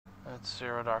That's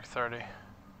 0 Dark 30.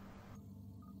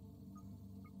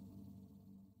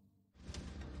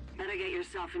 Better get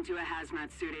yourself into a hazmat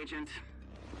suit, Agent.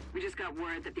 We just got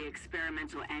word that the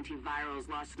experimental antivirals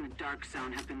lost in the Dark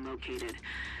Zone have been located.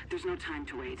 There's no time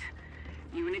to wait.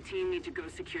 You and a team need to go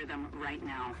secure them right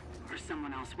now, or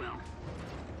someone else will.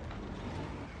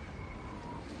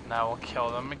 Now we'll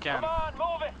kill them again. Come on,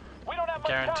 move it! We don't have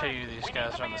much time. Guarantee you these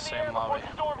guys are in the same lobby.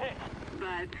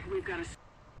 But we've got to...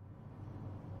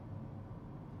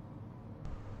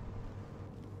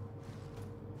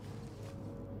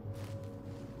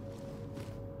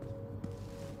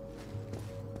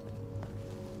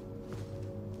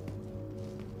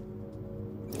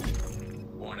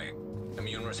 Warning.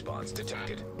 Immune response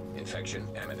detected. Infection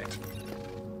imminent.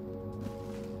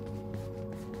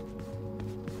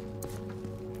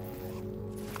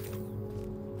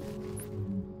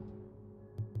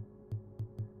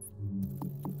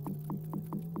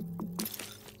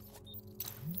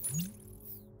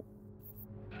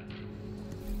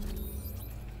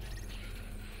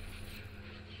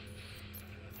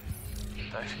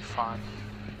 It's actually fine.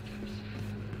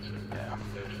 Yeah.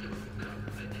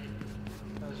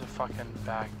 There's a fucking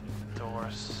back door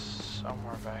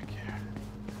somewhere back here.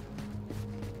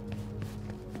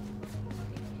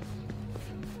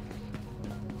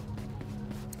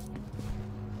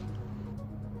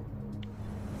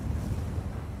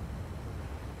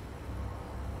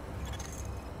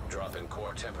 Drop in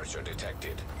core temperature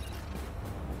detected.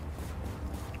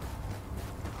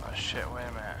 Oh shit, wait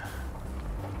a minute.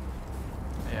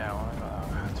 Yeah, I wanna go that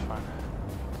way, that's fine.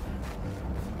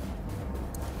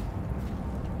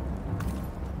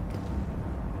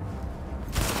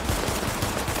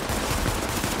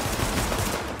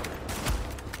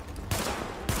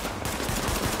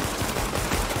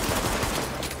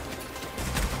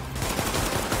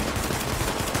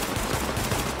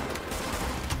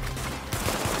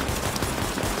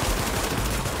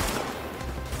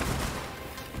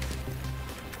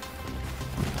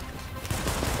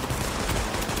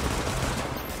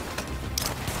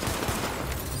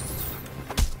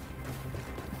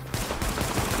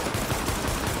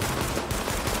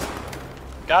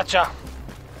 Gotcha.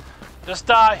 Just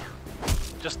die.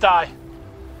 Just die.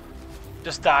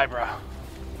 Just die, bro.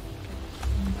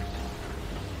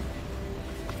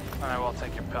 Alright, we'll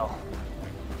take your pill.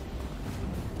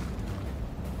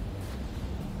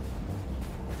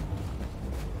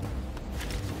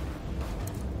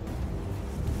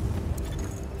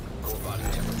 Core body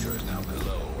temperature is now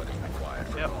below what is required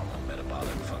for normal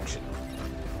metabolic function.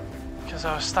 Because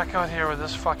I was stuck out here with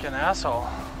this fucking asshole.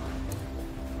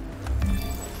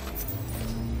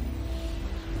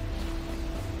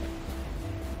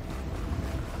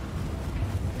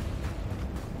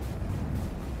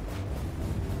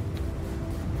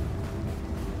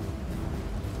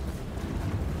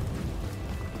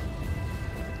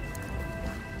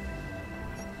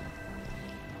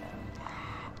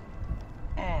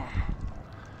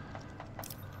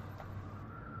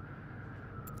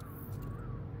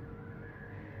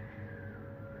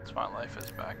 My life is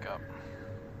back up.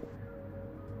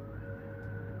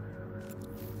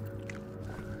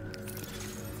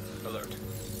 Alert.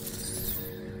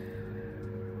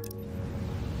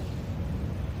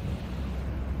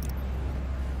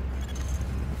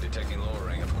 Detecting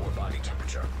lowering of core body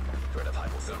temperature. Threat of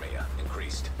hypothermia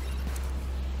increased.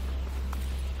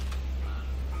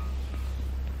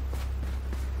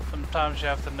 Sometimes you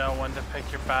have to know when to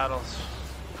pick your battles.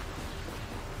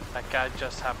 That guy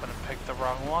just happened to pick the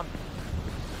wrong one.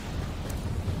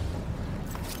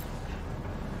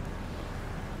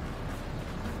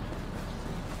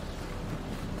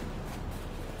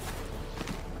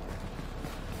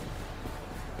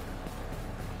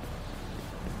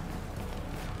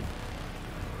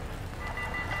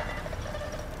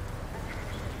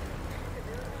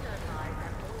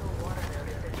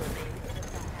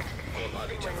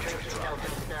 To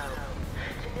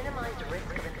minimize the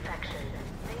risk of infection,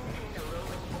 maintain a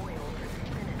rolling boil for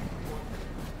 3 minutes before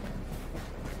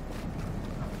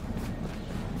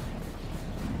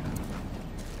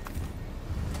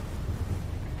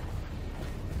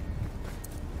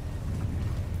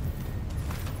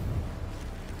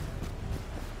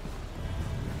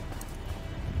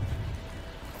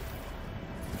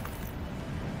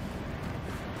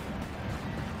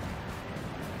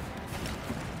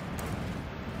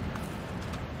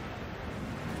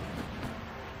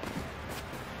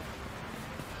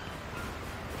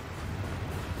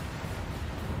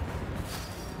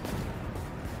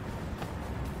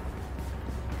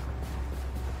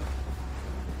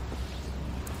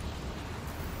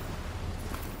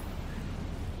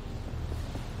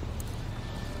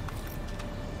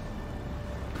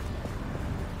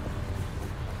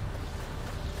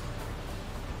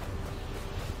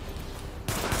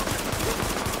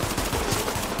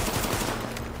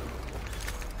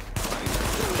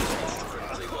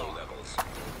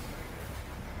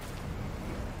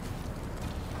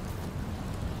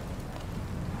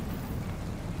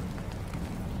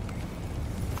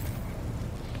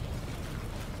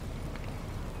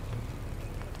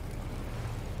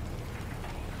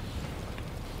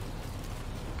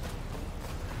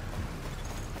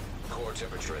Core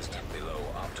temperature is below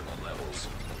optimal levels.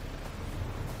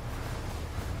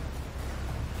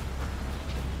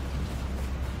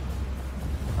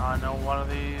 I know one of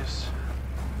these.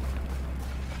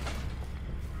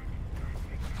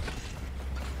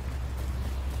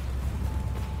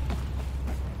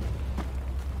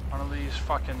 One of these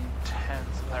fucking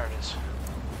tents. There it is.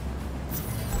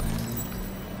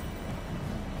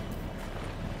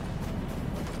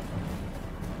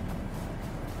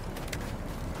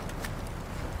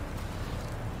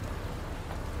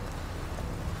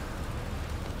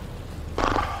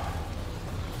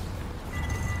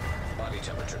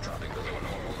 Temperature dropping below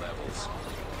normal levels.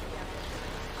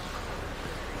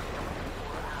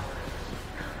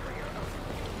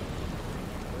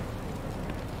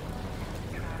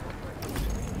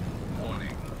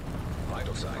 Warning.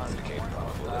 Vital signs indicate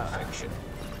probable infection.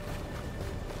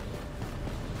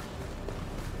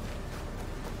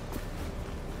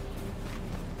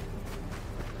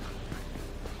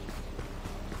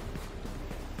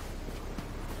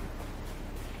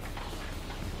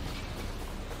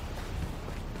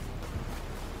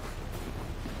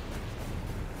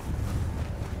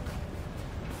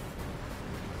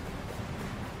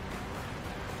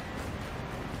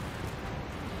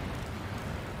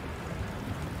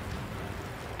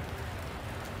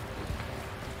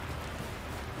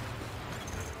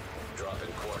 Drop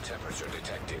in core temperature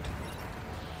detected.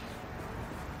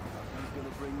 He's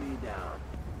gonna bring me down.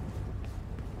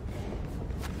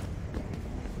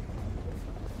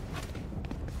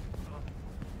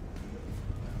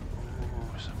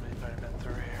 Ooh, somebody might have been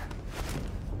through here.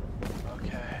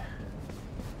 Okay.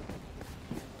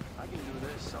 I can do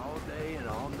this all day and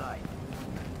all night.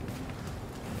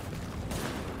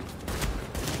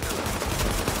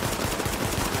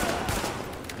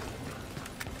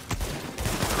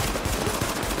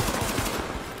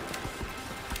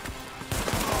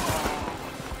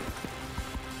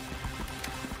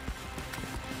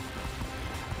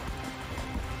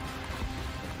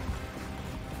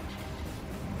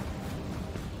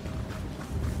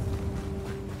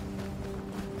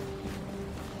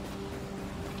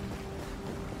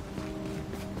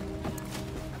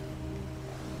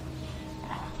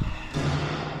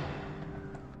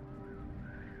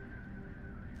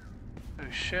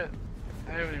 Oh shit.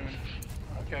 They haven't even...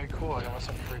 Okay, cool. I got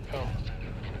myself a free pill.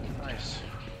 Nice.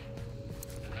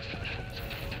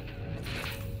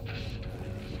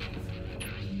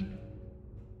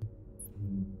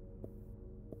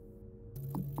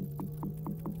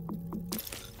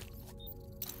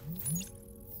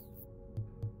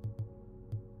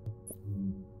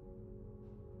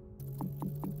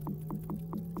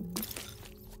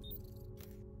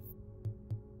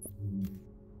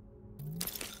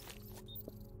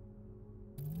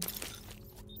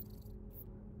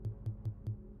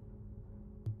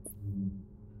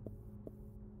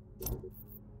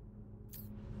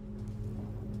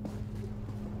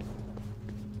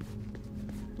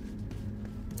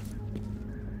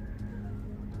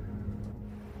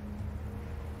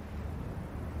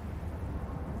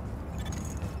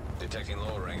 Detecting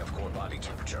lowering of core body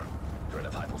temperature. Threat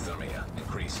of hypothermia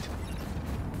increased.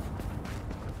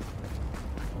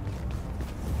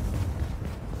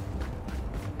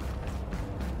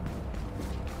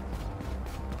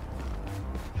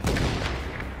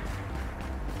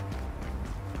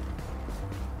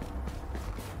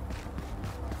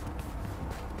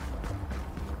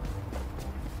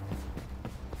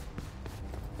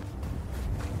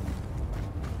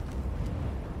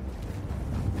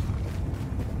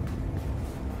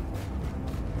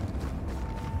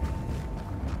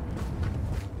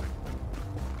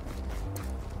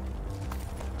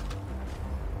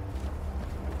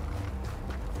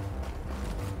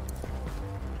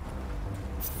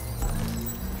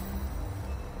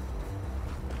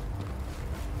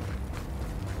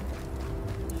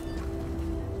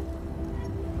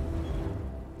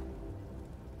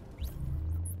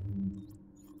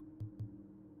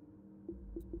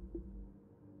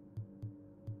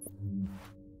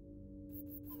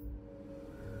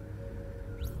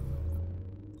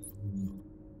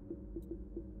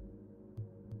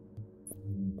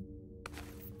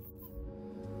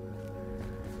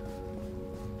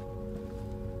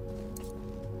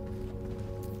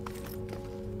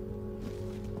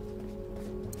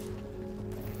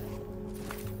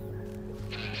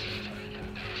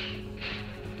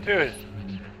 Dude,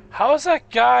 how is that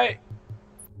guy...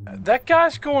 That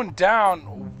guy's going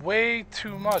down way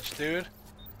too much, dude.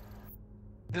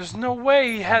 There's no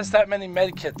way he has that many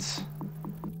medkits.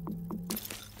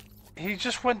 He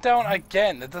just went down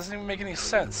again. It doesn't even make any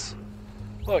sense.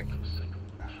 Look.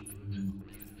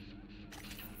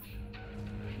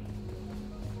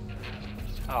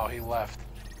 Oh, he left.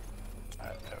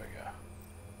 Alright, there we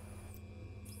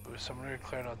go. Ooh, somebody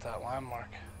cleared out that landmark.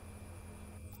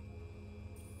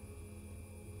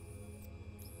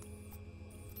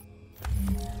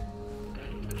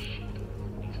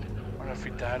 Wonder if he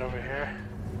died over here.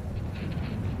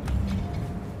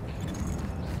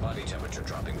 Body temperature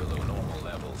dropping below normal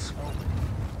levels. Oh.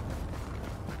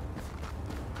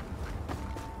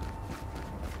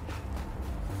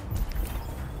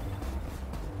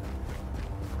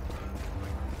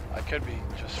 I could be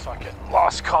just fucking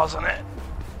lost causing it.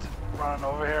 Running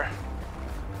over here.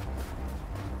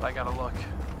 But I gotta look.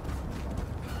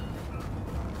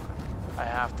 I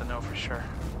have to know for sure.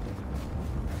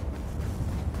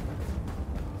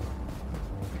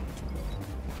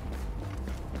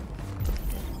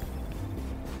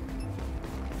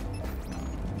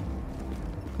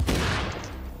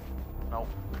 Nope.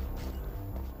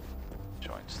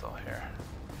 Joint's still here.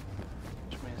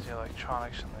 Which means the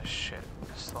electronics and this shit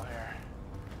is still here.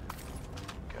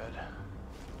 Good.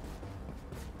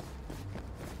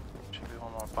 Should be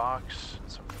one more box,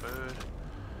 and some food.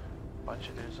 Bunch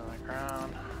of dudes on the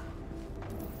ground.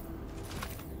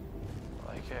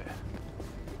 Like it.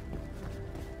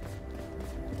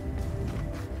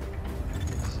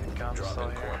 Is the gun Drop still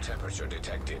in core here? temperature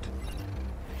detected.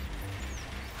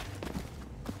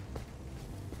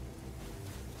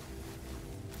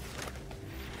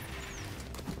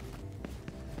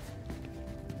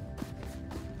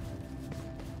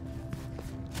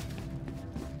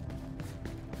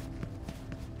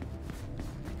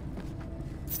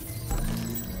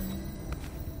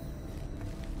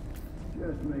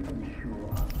 Just making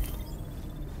sure.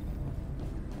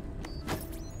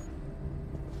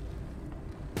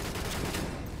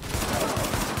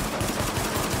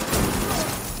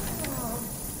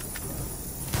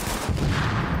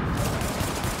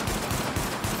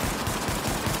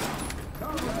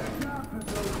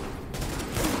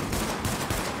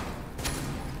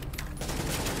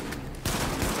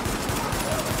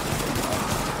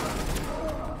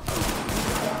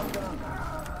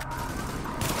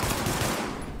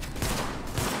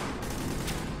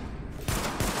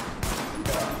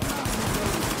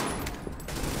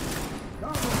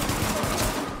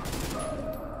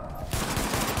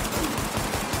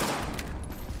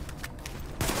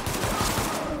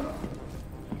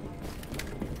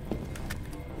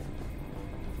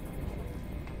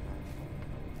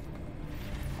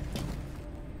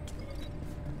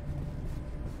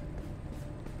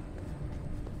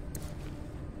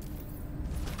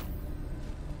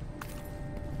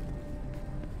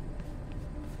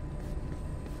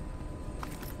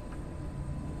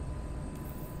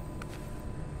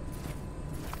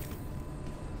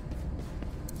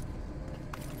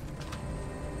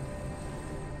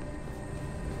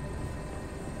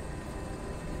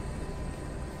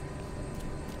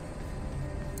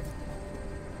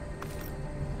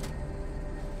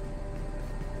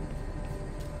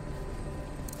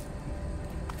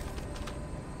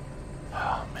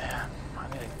 Oh man, I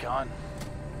need a gun.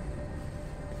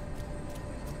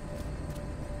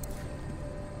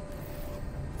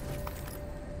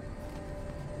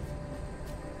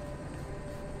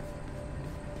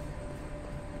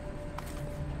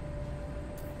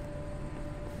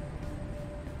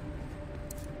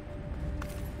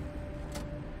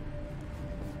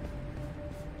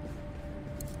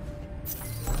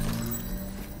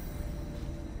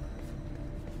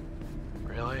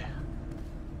 Really?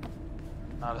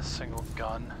 Not a single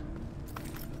gun.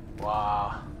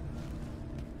 Wow.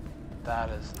 That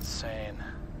is insane.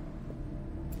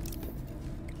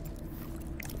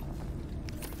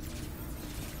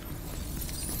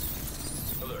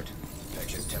 Alert.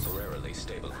 Connection temporarily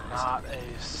stabilized. Not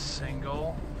a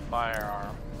single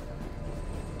firearm.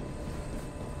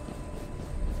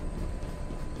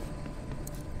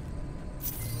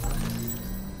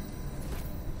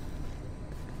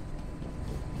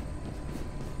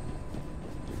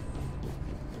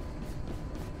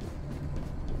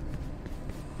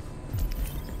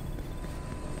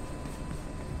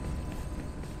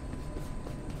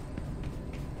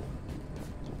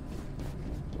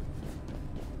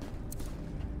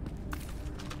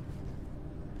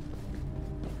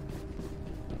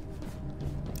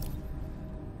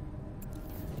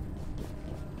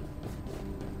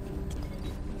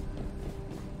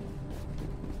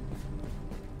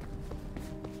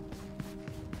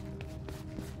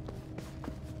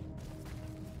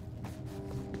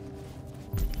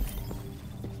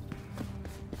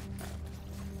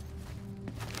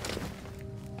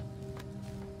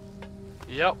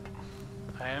 Yep,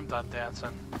 I am done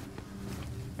dancing.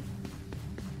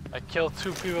 I killed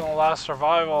 2 people in the last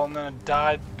survival and then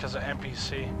died because of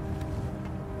NPC.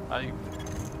 I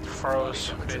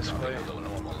froze, basically.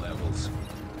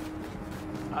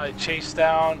 I chased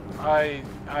down, I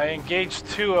engaged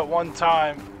 2 at one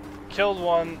time, killed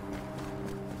 1,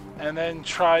 and then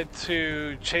tried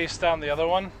to chase down the other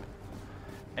one.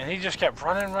 And he just kept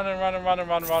running.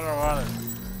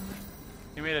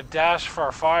 He made a dash for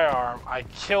a firearm. I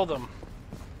killed him.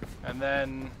 And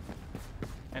then,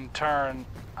 in turn,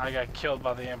 I got killed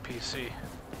by the NPC.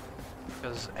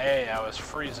 Because A, I was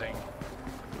freezing.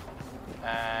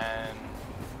 And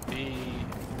B,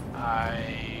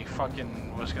 I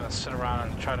fucking was gonna sit around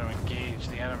and try to engage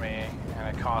the enemy,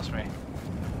 and it cost me.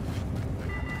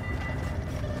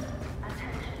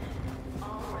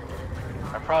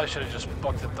 I probably should have just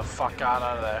booked it the fuck out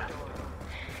of there,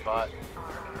 but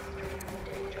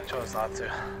I chose not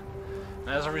to. And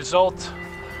as a result,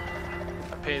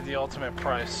 I paid the ultimate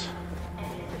price.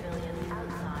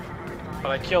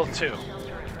 But I killed 2,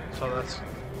 so that's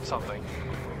something.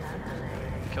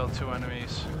 Killed 2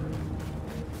 enemies.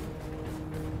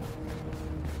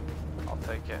 I'll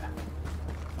take it.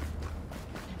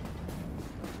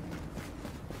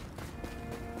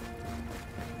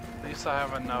 At least I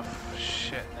have enough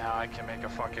shit now. I can make a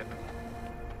fucking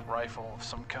rifle of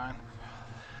some kind.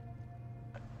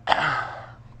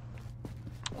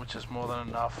 Which is more than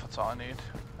enough. That's all I need.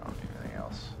 I don't need anything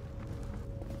else.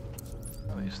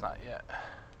 At least not yet.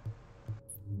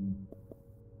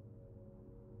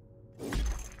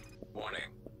 Warning.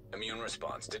 Immune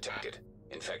response detected.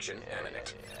 Infection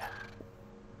imminent. Yeah.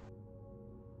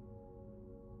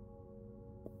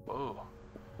 Whoa.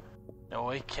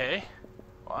 No AK?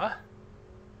 What?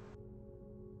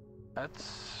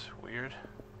 That's weird.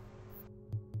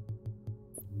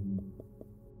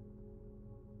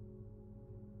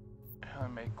 I can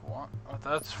only make 1. Oh,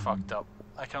 that's fucked up.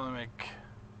 I can only make...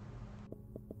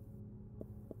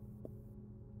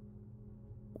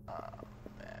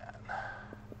 man.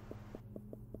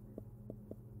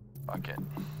 Fuck it.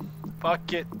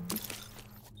 Fuck it.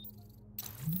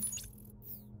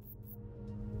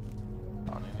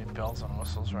 I don't need any bells and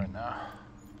whistles right now.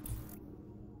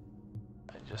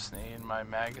 I just need my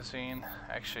magazine.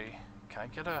 Actually, can I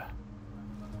get a...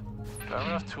 do I have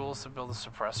enough tools to build a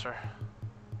suppressor?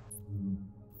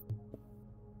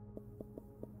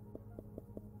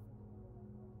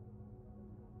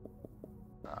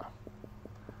 No.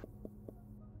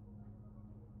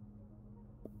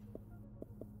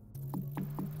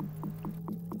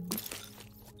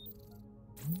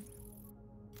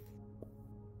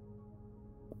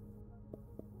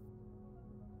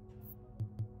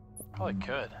 Probably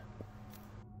could,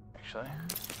 actually.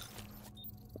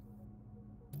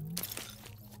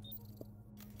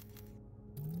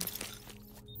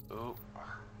 Ooh.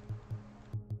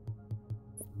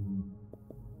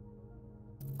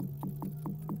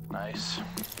 Nice.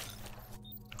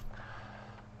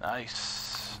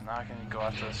 Nice. Now I can go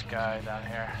after this guy down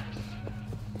here.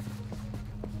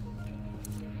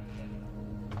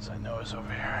 As I know he's over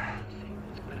here.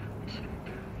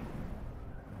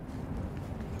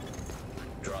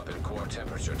 Drop in core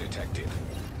temperature detected.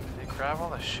 Did he grab all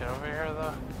the shit over here,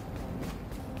 though?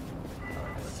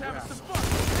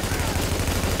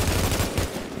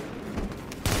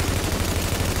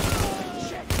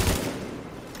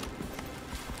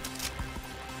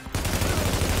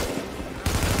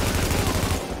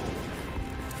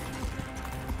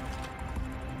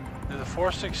 The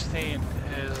 416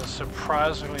 is a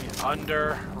surprisingly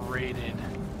underrated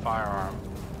firearm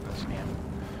in this game.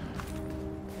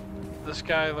 This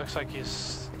guy looks like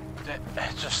he's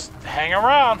just hanging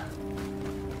around.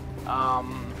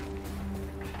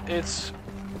 It's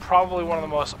probably one of the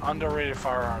most underrated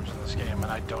firearms in this game,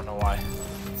 and I don't know why.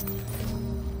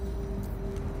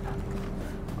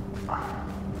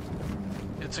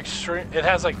 It's extreme. It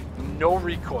has like no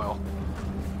recoil.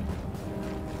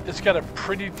 It's got a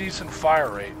pretty decent fire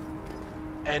rate,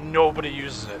 and nobody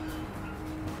uses it.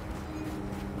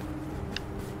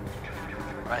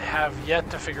 I have yet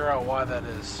to figure out why that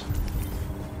is.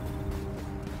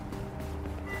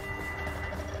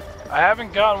 I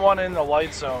haven't gotten one in the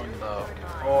light zone though,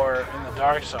 or in the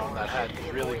dark zone that had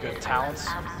really good talents.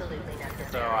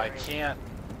 So I can't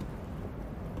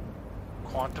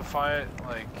quantify it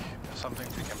like something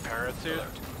to compare it to.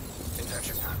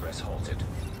 Infection progress halted.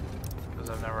 Because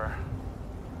I've never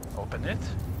opened it.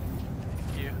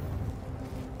 Thank you.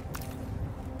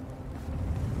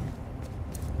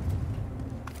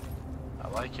 I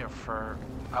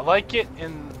like it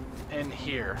in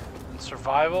here. In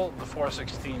survival, the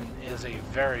 416 is a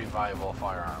very viable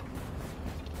firearm.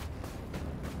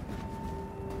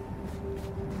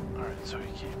 Alright, so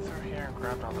he came through here and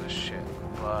grabbed all this shit,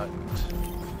 but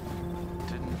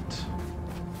didn't.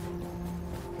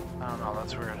 I don't know,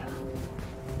 that's weird.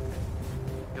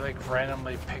 He like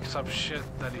randomly picks up shit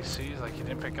that he sees, like he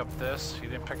didn't pick up this, he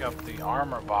didn't pick up the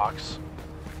armor box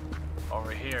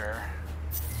over here.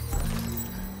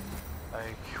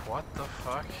 Like, what the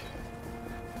fuck?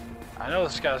 I know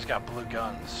this guy's got blue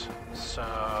guns,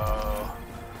 so...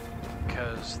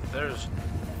 because there's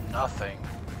nothing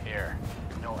here.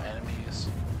 No enemies,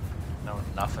 no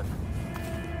nothing.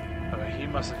 I mean, he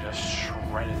must have just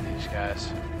shredded these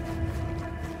guys.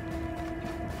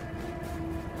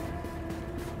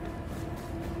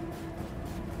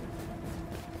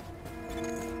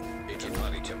 Agent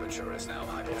body temperature is now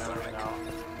hypothermic. Yeah,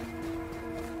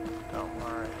 don't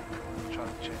worry. I'm trying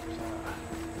to change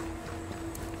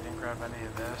that. Didn't grab any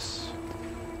of this.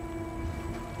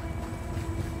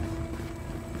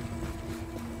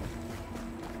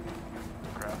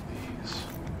 Grab these.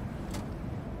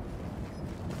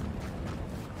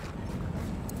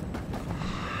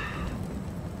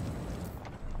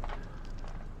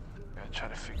 Gotta try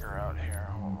to figure out here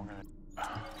what we're gonna do.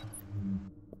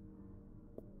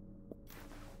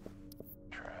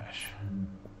 Trash.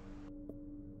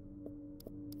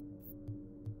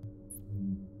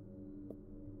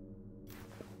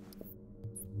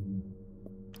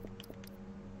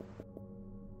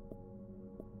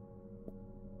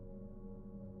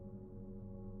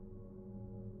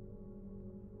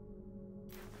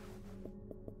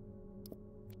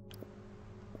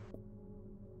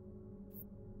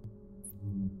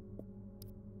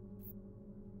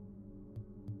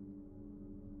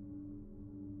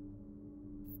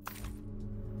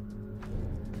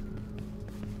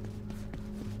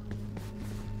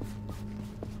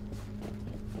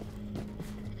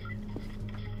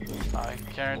 I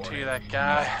guarantee you that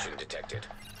guy Detected.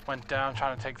 went down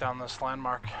trying to take down this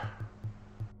landmark.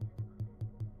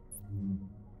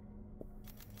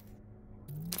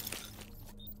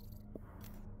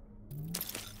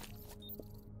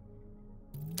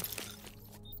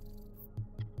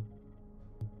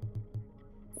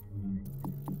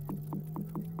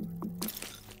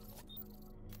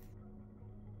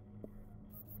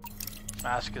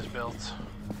 Mask is built.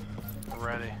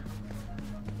 Ready.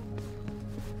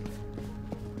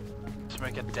 Let's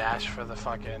make a dash for the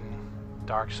fucking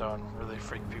dark zone. Really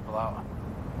freak people out.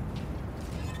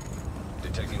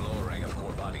 Detecting lowering of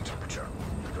core body temperature.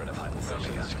 Threat of So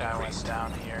hypothermia this guy went increased.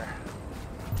 down here.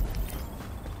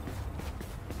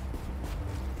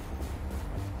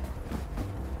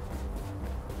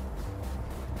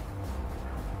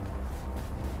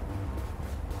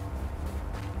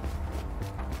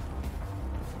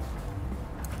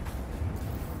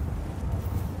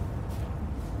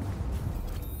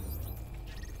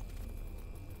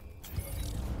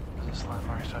 This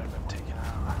landmark's already been taken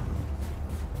out.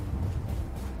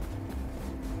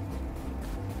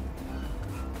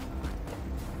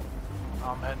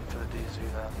 I'm heading for the DZ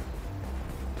then.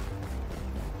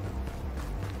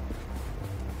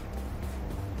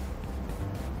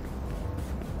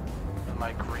 In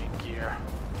my green gear.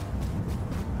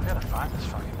 I gotta find this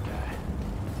fucking guy.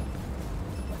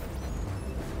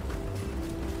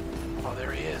 Oh,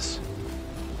 there he is.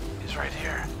 He's right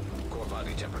here. Core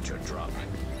body temperature dropped.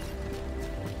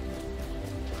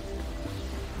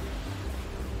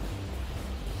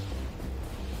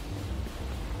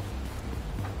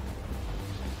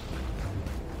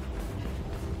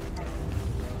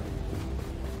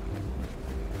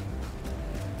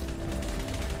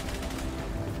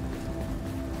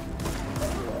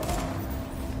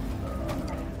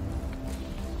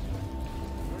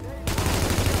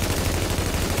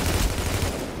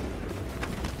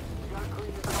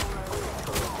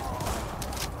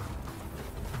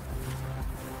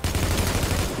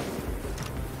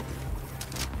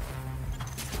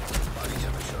 Body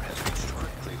temperature has reached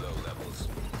critically low levels.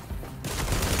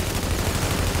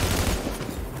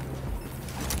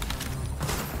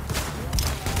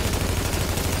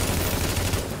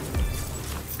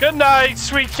 Good night,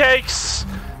 sweet cakes.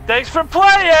 Thanks for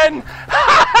playing.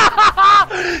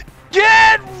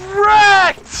 Get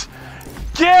wrecked.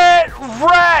 Get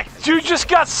wrecked. You just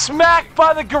got smacked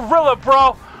by the gorilla,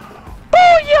 bro.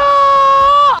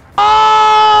 Booyah!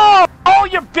 Oh! All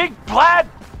your big bad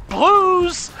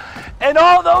blues and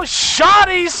all those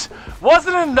shotties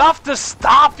wasn't enough to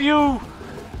stop you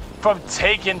from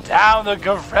taking down the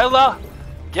gorilla.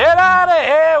 Get out of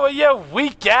here with your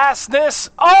weak assness.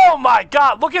 Oh my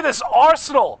god, look at this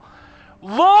arsenal.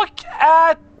 Look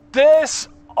at this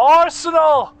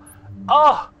arsenal.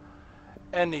 Oh,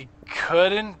 and he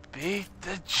couldn't beat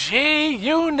the G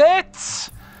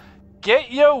units.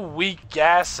 Get your weak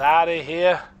ass out of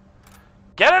here.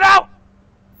 Get it out!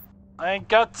 I ain't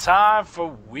got time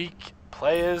for weak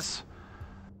players.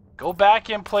 Go back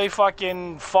and play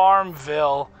fucking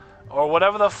Farmville or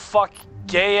whatever the fuck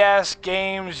gay ass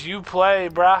games you play,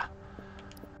 bruh.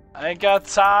 I ain't got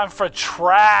time for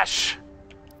trash.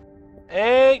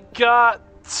 Ain't got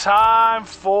time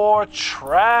for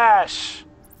trash.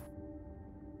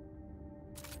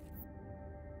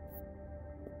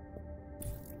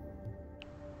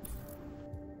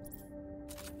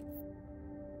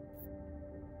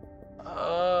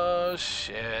 Oh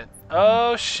shit.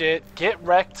 Oh shit. Get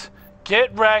wrecked.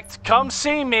 Get wrecked. Come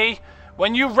see me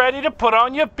when you're ready to put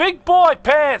on your big boy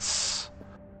pants.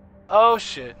 Oh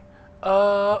shit.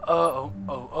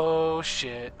 Oh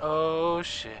shit. Oh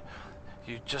shit.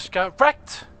 You just got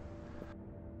wrecked.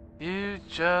 You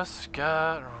just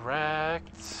got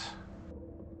wrecked.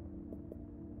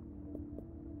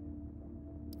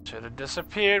 Should have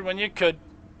disappeared when you could.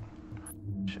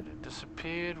 Should have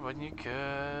disappeared when you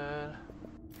could.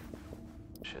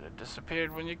 Should have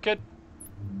disappeared when you could.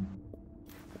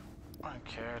 I don't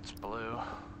care, it's blue.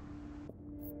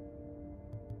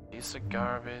 Piece of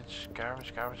garbage.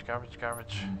 Garbage, garbage, garbage,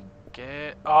 garbage.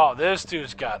 Get. Oh, this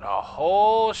dude's got a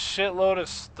whole shitload of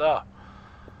stuff.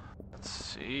 Let's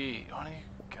see. What do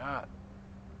you got?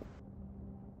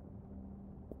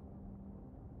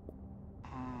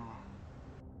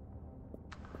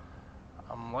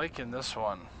 I'm liking this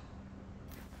one.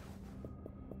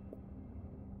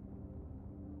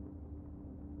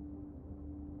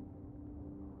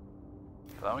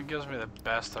 That one gives me the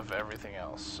best of everything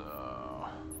else, so...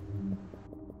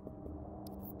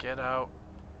 Get out.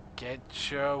 Get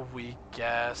your weak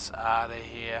ass out of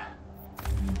here.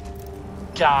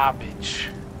 Garbage.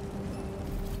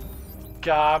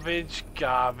 Garbage,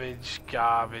 garbage,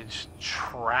 garbage.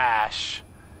 Trash.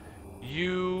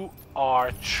 You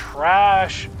are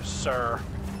trash, sir.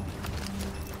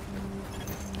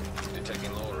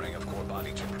 Detecting lowering of core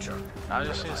body temperature. I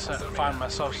just need to find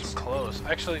myself some clothes.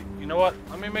 Actually, you know what?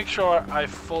 Let me make sure I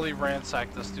fully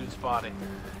ransack this dude's body.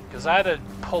 Because I had to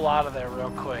pull out of there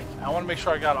real quick. I want to make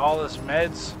sure I got all his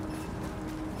meds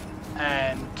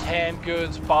and canned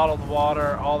goods, bottled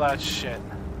water, all that shit.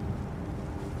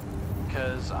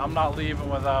 Because I'm not leaving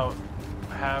without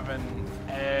having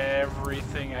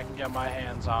everything I can get my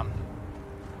hands on.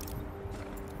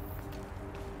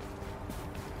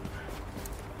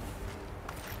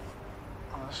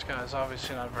 Well, this guy's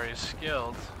obviously not very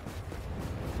skilled.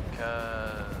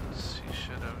 Because he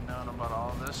should have known about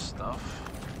all this stuff.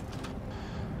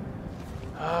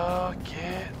 Oh,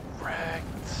 get wrecked.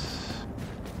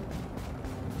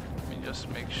 Let me just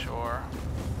make sure.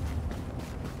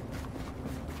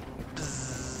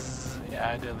 Bzzz. Yeah,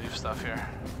 I did leave stuff here.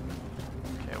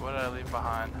 Okay, what did I leave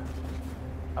behind?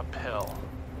 A pill.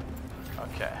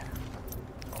 Okay.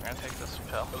 I'm gonna take this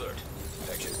pill. Alert.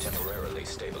 Infection temporarily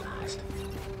stabilized.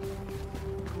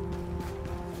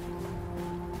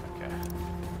 Okay.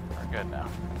 We're good now.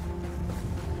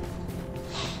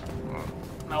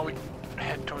 Now we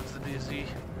head towards the DZ.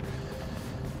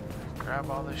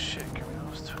 Grab all this shit, give me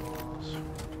those tools.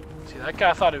 See, that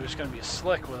guy thought he was gonna be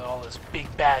slick with all his big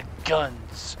bad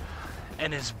guns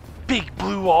and his big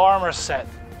blue armor set.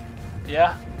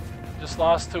 Yeah? Just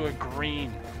lost to a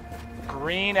green.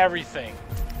 Green everything.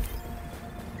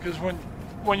 Because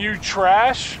when you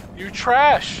trash, you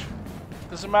trash.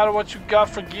 Doesn't matter what you got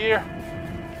for gear.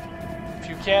 If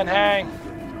you can't hang.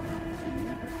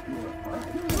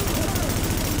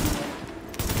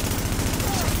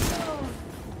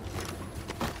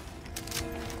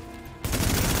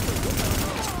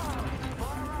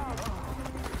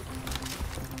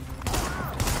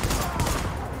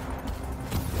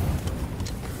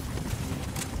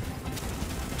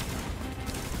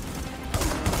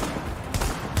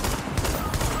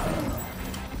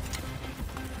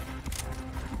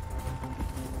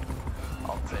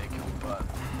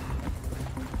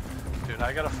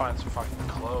 I gotta find some fucking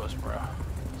clothes, bro.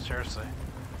 Seriously.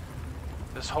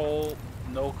 This whole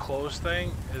no clothes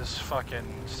thing is fucking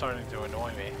starting to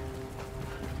annoy me.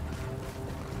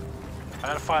 I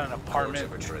gotta find an apartment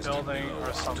building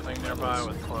or something nearby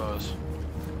with clothes.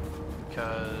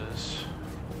 Because...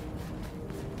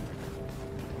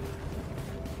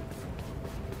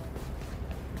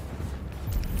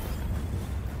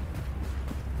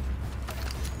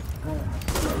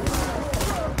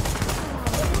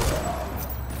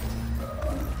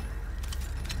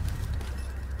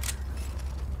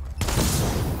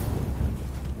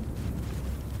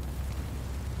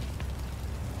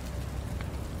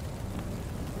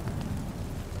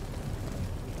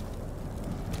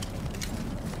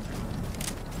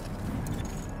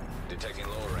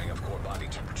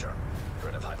 temperature.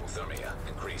 Threat of hypothermia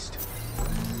increased.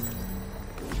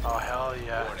 Oh, hell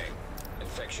yeah. Warning.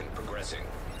 Infection progressing.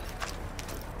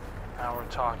 Now we're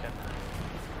talking.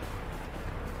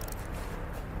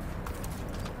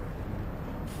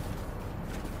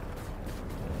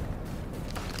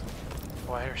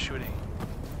 Oh, I hear shooting.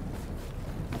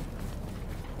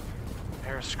 I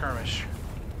hear a skirmish.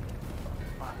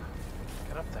 Come on.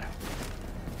 Get up there.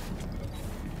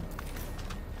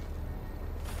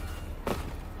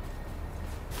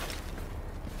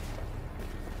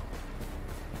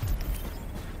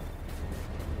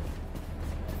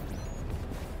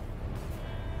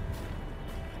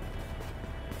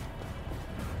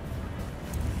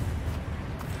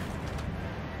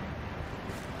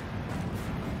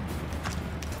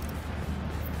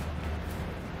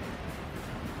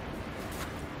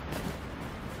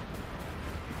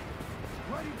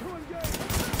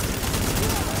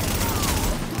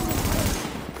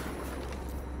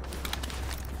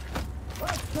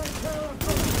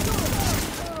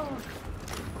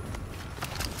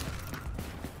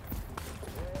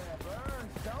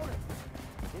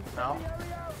 No?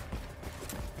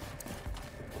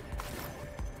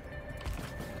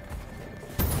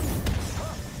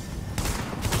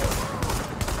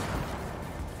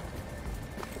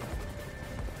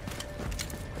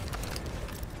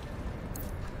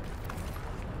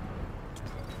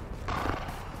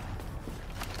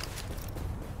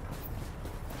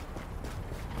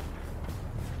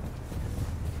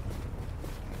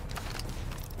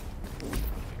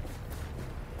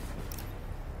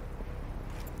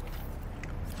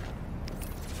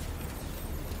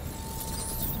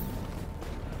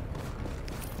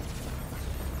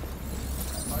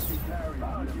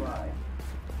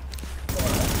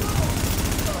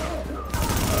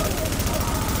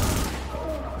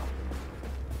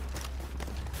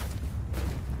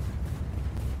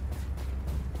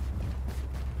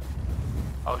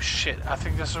 Oh shit, I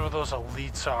think this is where those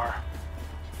elites are.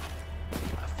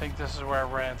 I think this is where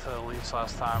I ran into the elites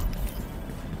last time.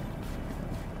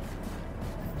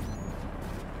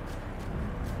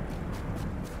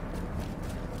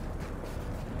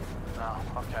 No,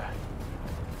 okay.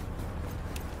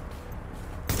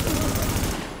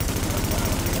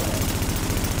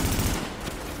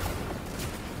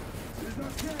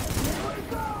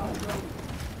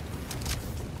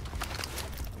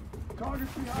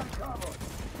 Targets behind cover.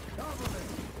 Cover me.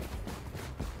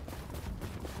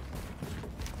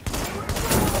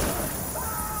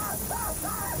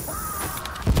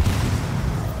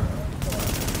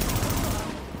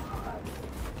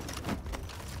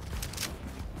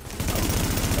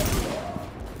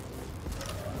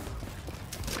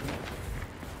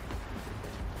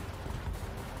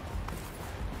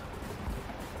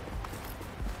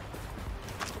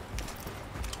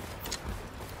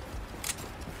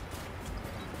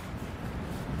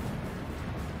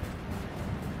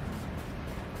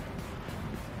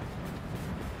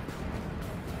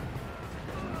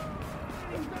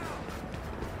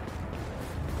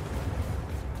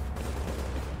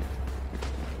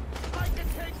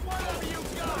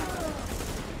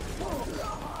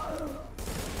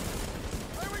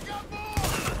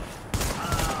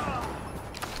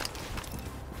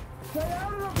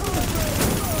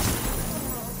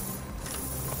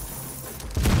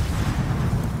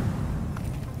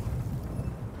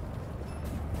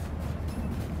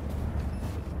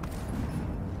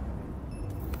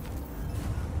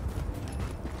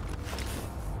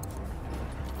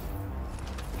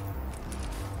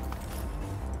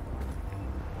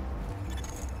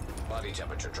 Body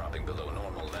temperature dropping below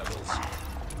normal levels.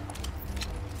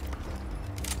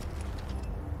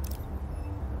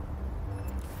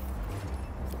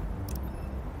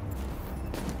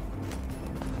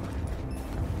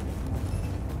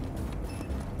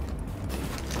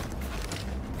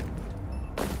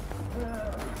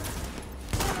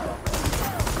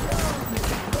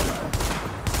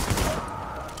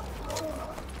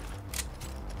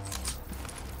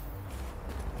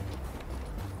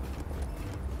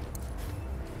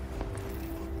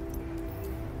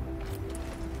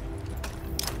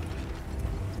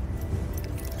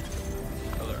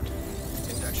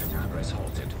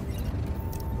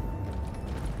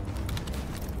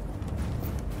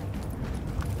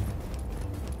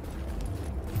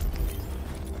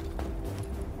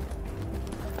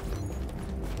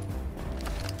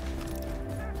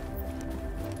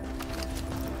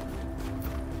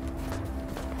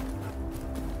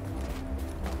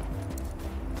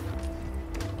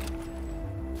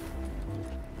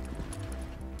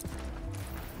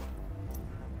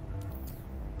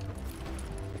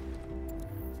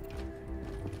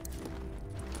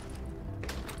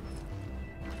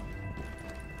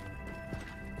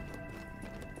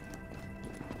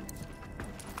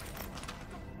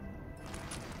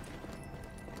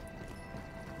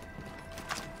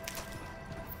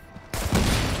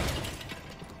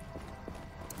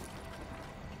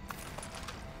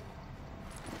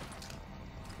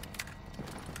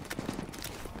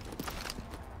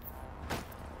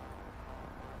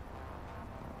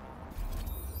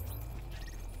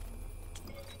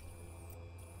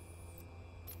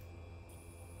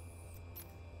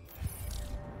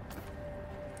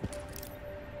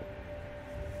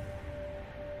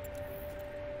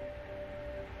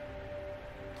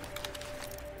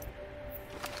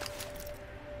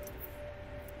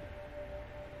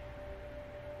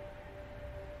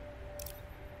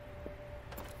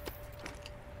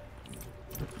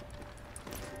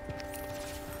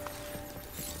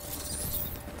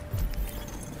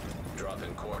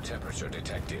 temperature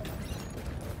detected.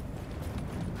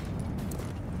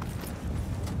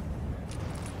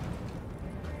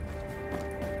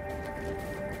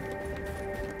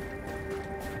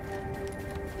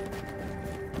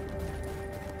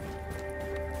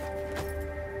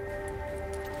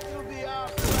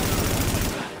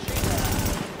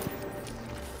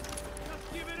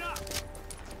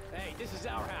 This is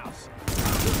our house.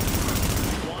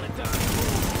 Want it done?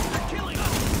 They're killing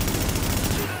us!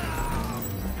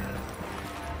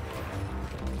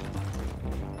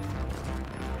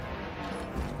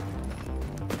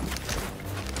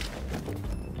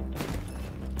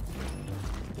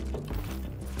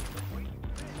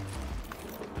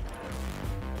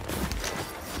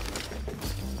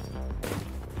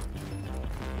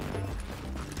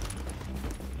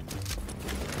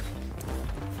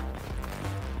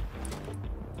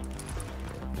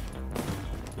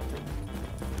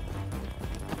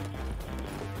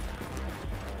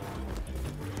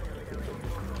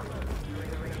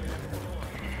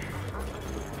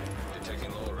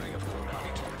 Detecting lowering of core body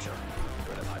temperature.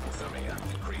 Threat of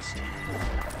hypothermia increased.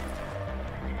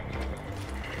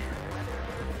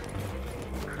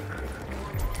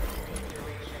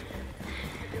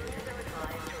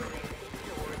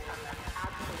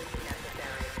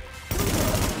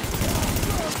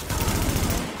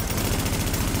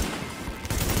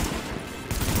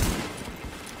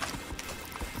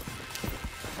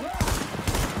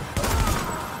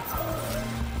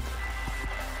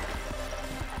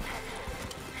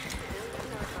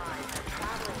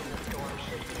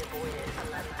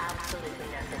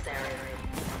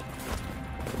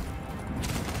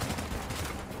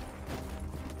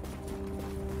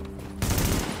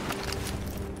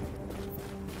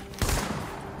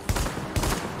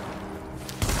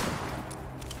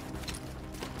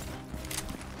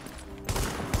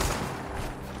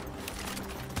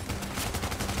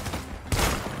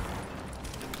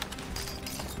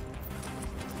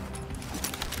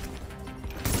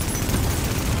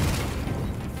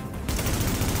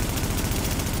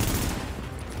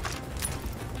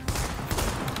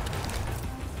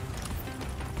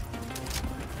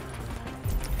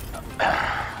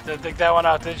 Didn't think that one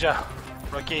out, did ya,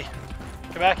 rookie?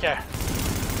 Come back here.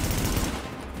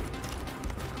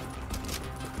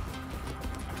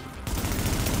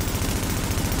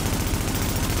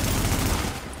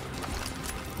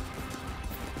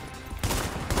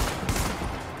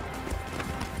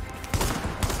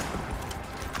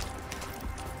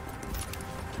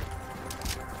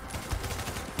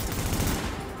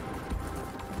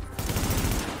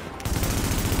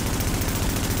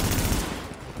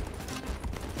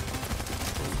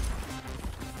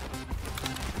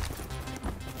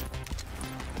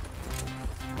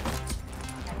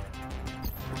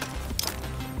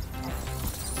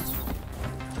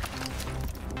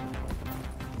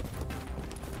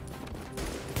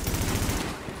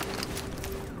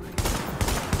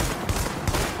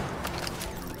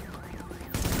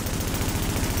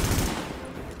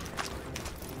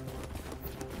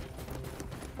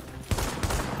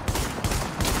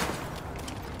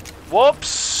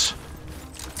 Whoops!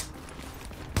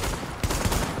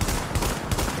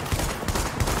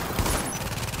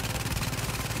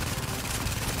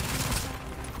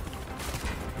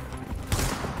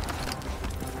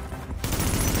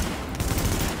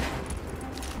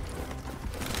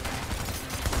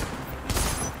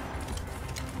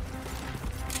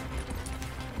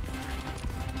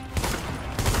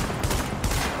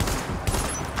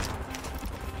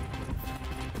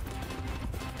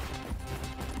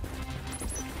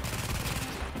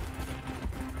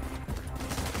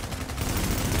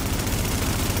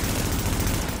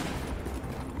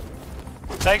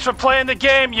 Thanks for playing the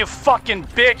game, you fucking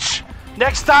bitch.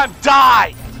 Next time,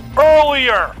 die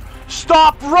earlier.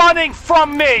 Stop running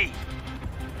from me.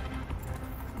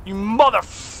 You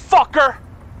motherfucker.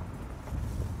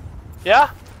 Yeah?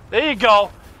 There you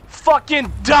go.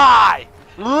 Fucking die.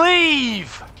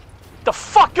 Leave. The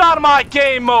fuck out of my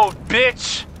game mode,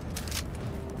 bitch.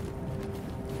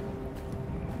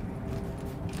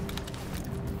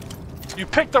 You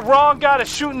picked the wrong guy to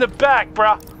shoot in the back,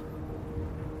 bruh.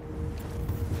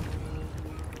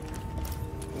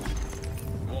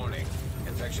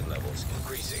 Infection levels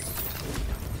increasing.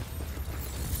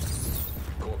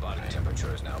 Core body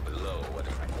temperature is now below what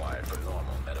is required for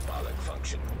normal metabolic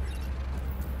function.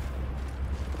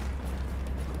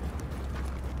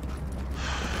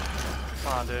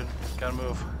 Come on, dude. Gotta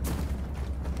move.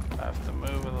 I have to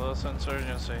move with a little sense of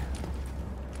urgency.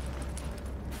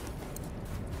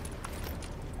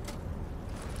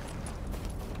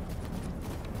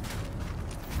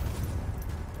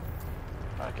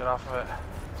 Alright, get off of it.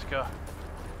 Let's go.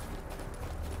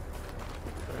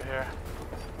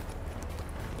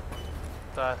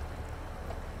 That.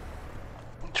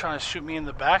 Trying to shoot me in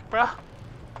the back, bruh?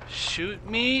 Shoot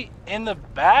me in the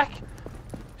back?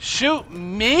 Shoot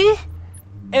me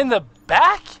in the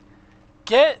back?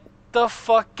 Get the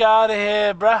fuck out of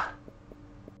here, bruh.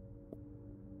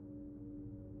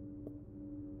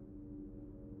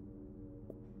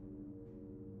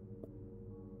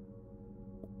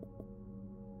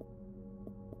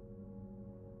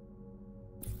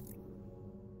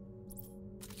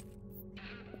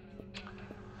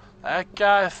 That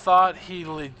guy thought he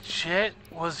legit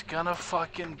was gonna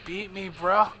fucking beat me,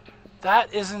 bro.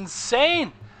 That is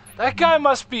insane. That guy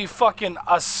must be fucking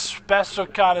a special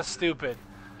kind of stupid.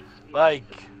 Like,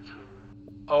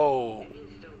 oh,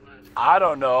 I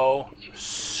don't know,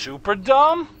 super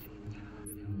dumb?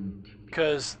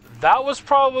 Because that was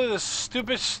probably the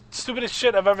stupidest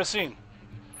shit I've ever seen.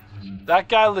 That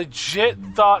guy legit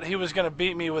thought he was gonna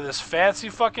beat me with his fancy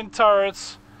fucking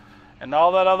turrets and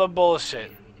all that other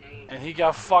bullshit. And he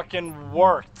got fucking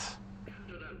worked.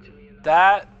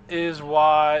 That is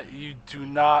why you do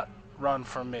not run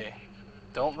from me.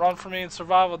 Don't run from me in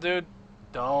survival, dude.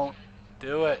 Don't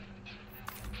do it.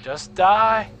 Just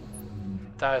die.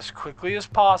 Die as quickly as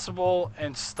possible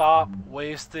and stop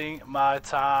wasting my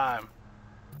time.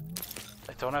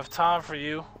 I don't have time for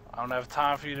you. I don't have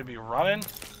time for you to be running.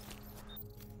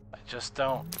 I just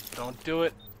don't. Don't do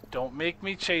it. Don't make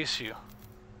me chase you.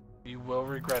 You will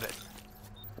regret it.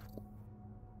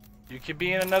 You could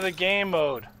be in another game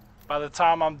mode by the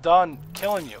time I'm done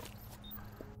killing you.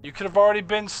 You could have already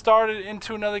been started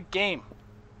into another game.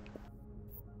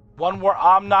 One where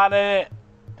I'm not in it.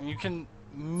 And you can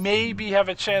maybe have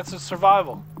a chance at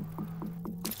survival.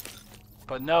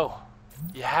 But no.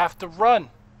 You have to run.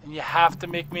 And you have to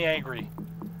make me angry.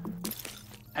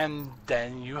 And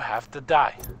then you have to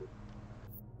die.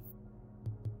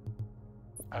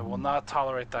 I will not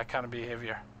tolerate that kind of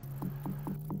behavior.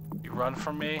 You run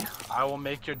from me, I will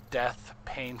make your death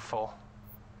painful.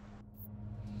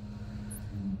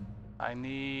 I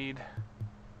need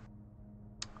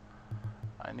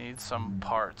some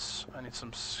parts. I need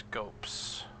some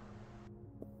scopes.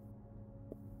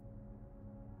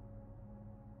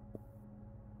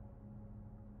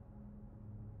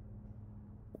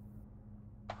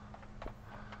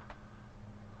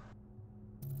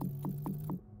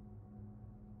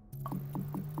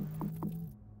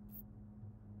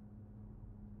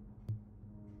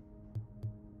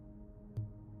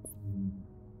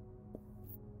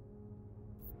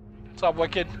 What's up,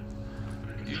 Wicked?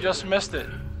 You just missed it.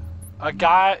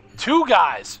 Two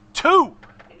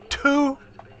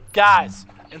guys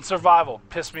in survival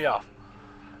pissed me off.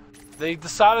 They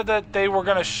decided that they were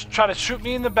gonna try to shoot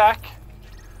me in the back,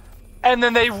 and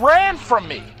then they ran from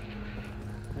me.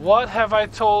 What have I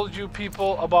told you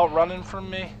people about running from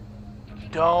me?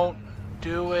 Don't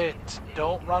do it.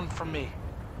 Don't run from me.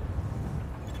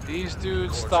 These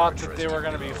dudes thought that they were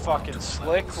gonna be fucking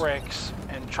slick ricks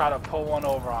and try to pull one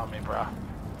over on me, bro.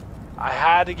 I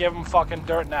had to give them fucking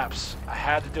dirt naps. I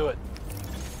had to do it.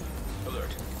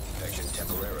 Alert. Infection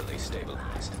temporarily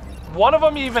stabilized. One of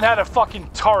them even had a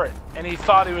fucking turret, and he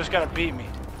thought he was gonna beat me.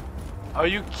 Are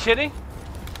you kidding?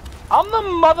 I'm the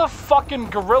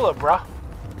motherfucking gorilla, bro.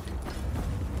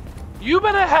 You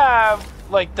better have,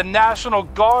 like, the National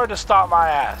Guard to stop my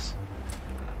ass.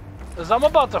 Because I'm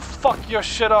about to fuck your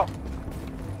shit up.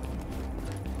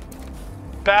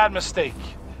 Bad mistake.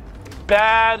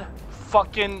 Bad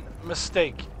fucking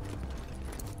mistake.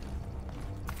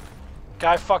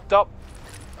 Guy fucked up.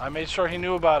 I made sure he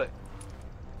knew about it.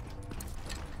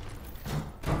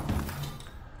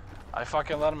 I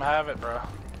fucking let him have it, bro.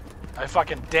 I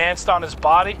fucking danced on his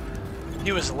body.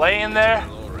 He was laying there.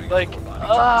 Like,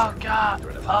 oh god.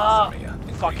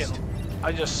 Fucking.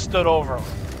 I just stood over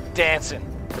him. Dancing.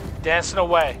 Dancing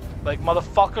away. Like,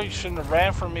 motherfucker, you shouldn't have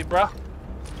ran from me, bro.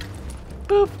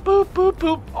 Boop, boop, boop,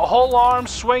 boop. A whole arm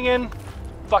swinging.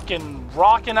 Fucking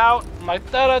rocking out. I'm like,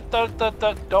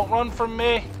 da-da-da-da-da. Don't run from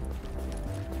me.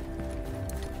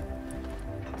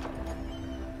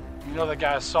 You know that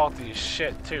guy's salty as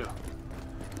shit, too.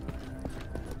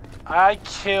 I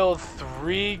killed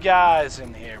 3 guys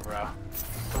in here, bro.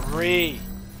 3.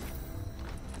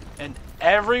 And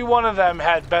every one of them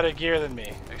had better gear than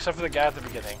me. Except for the guy at the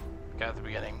beginning. The guy at the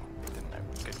beginning didn't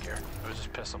have good gear. It was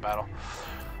just pistol battle.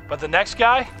 But the next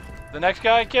guy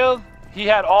I killed, he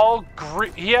had all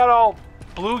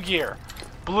blue gear.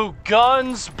 Blue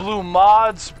guns, blue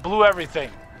mods, blue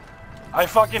everything. I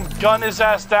fucking gunned his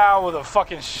ass down with a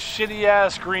fucking shitty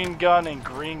ass green gun and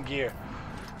green gear.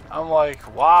 I'm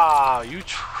like, wow, you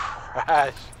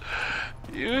trash.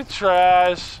 You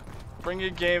trash. Bring your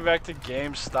game back to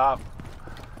GameStop.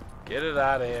 Get it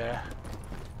out of here.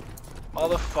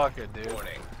 Motherfucker, dude.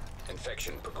 Warning.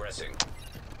 Infection progressing.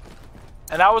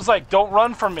 And I was like, don't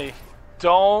run from me.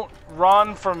 Don't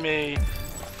run from me.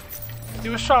 He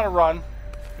was trying to run.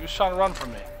 He was trying to run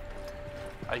from me.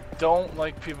 I don't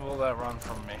like people that run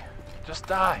from me. Just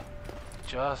die.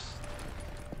 Just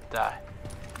die.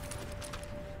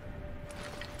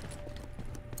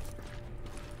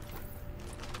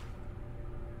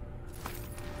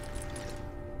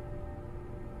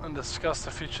 And discuss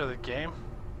the future of the game.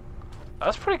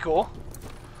 That's pretty cool.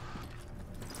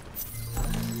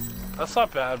 That's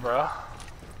not bad, bro.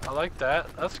 I like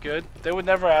that. That's good. They would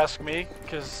never ask me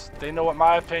because they know what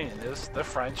my opinion is. They're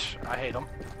French. I hate them.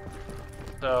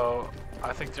 So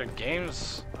I think their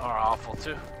games are awful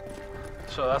too.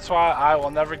 So that's why I will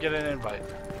never get an invite.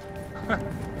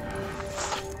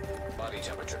 Body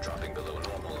temperature dropping below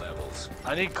normal levels.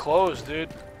 I need clothes,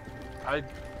 dude. I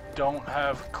don't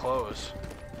have clothes.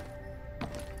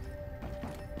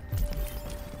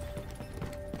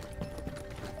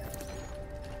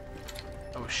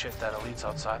 Oh shit, that elite's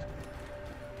outside.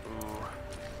 Ooh.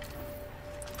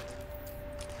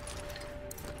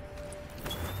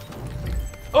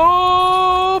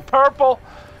 Oh, purple!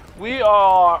 We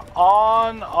are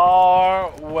on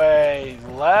our way.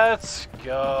 Let's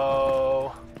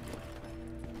go.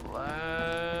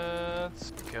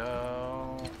 Let's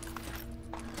go.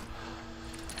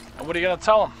 And what are you gonna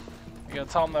tell them? You gonna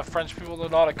tell them that French people don't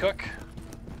know how to cook?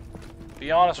 Be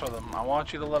honest with them. I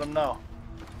want you to let them know.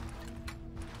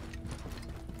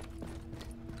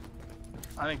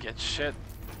 I didn't get shit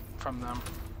from them.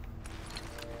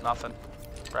 Nothing,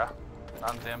 bruh.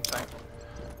 Not a damn thing.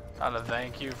 Not a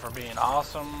thank you for being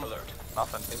awesome. Alert.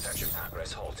 Nothing. Infection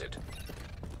progress halted.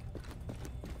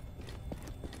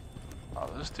 Oh,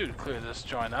 this dude cleared this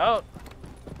joint out.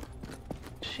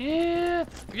 Shit.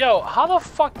 Yo, how the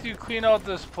fuck do you clean out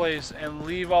this place and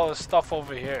leave all this stuff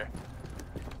over here?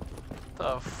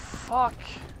 The fuck?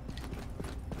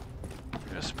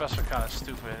 You're a special kind of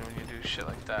stupid when you do shit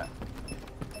like that.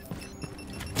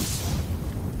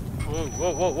 Whoa,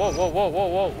 whoa, whoa, whoa, whoa, whoa, whoa,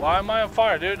 whoa. Why am I on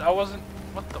fire, dude? I wasn't...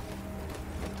 What the...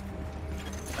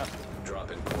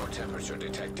 Drop in core temperature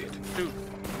detected. Dude,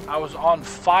 I was on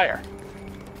fire.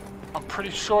 I'm pretty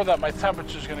sure that my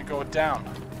temperature's gonna go down.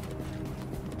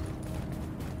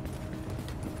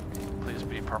 Please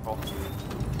be purple.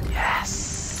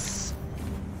 Yes!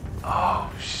 Oh,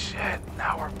 shit.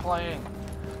 Now we're playing.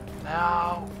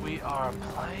 Now we are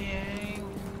playing.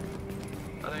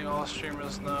 I think all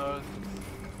streamers know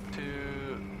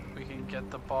we can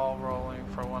get the ball rolling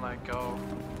for when I go.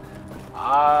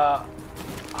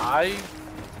 I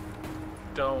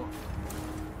don't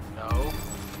know.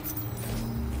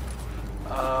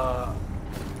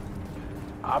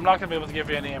 I'm not gonna be able to give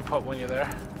you any input when you're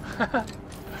there.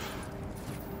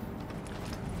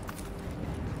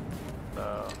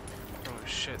 Oh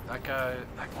shit, that guy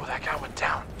went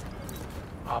down.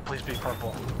 Oh, please be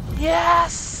purple.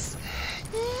 Yes!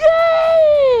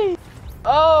 Yay!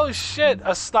 Oh shit,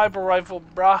 a sniper rifle,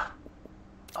 bruh.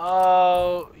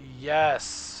 Oh,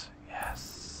 yes.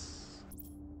 Yes.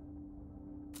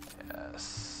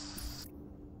 Yes.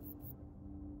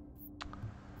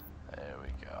 There we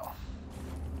go.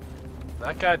 Did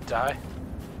that guy die?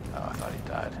 Oh, I thought he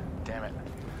died. Damn it.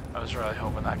 I was really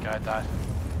hoping that guy died.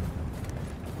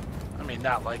 I mean,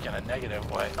 not like in a negative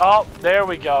way. Oh, there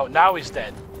we go. Now he's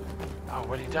dead. Oh,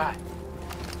 where'd he die?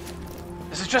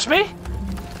 Is it just me?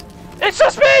 It's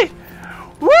just me!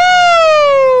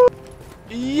 Woo!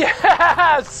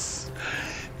 Yes!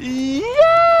 Yay!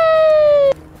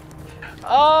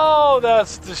 Oh,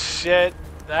 that's the shit.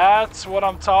 That's what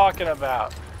I'm talking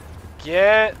about.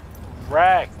 Get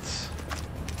wrecked.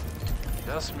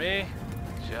 Just me.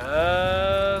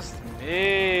 Just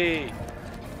me.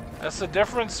 That's the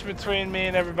difference between me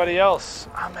and everybody else.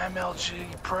 I'm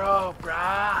MLG Pro,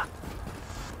 brah.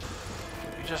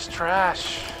 You're just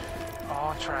trash.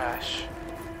 All trash.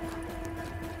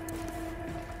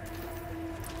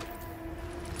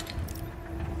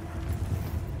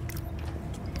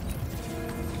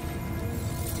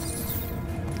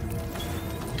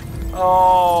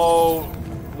 Oh,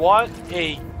 what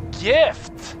a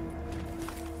gift.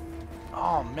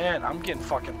 Oh man, I'm getting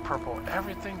fucking purple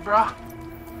everything, bruh.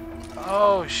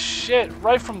 Oh shit,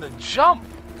 right from the jump.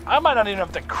 I might not even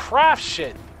have to craft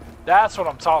shit. That's what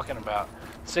I'm talking about.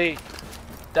 See,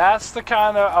 that's the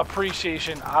kind of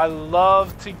appreciation I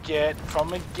love to get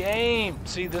from a game.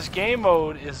 See, this game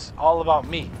mode is all about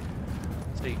me.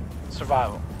 See,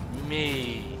 survival.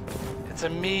 Me. It's a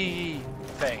me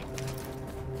thing.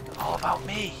 All about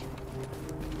me.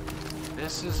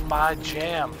 This is my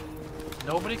jam.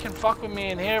 Nobody can fuck with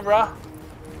me in here, bruh.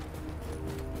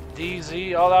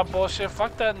 DZ, all that bullshit.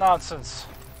 Fuck that nonsense.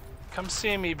 Come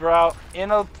see me, bro. In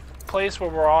a place where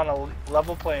we're on a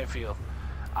level playing field.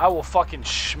 I will fucking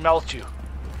smelt you.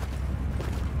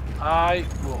 I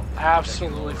will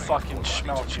absolutely fucking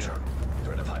smelt you.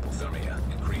 Threat of hypothermia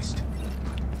increased.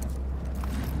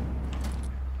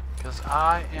 Because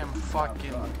I am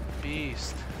fucking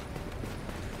beast.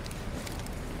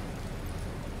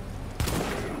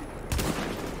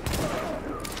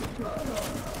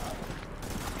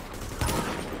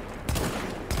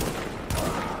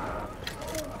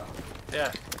 Yeah,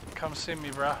 come see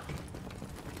me, bro.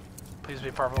 Please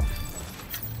be purple.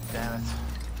 Damn it.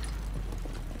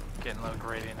 Getting a little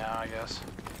greedy now, I guess.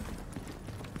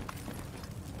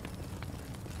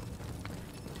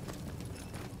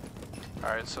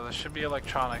 Alright, so there should be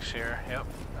electronics here. Yep,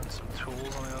 and some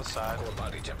tools on the other side. Core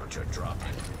body temperature dropped.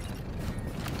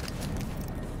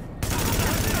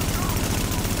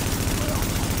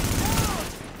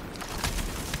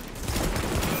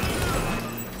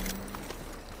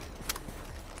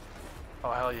 Oh,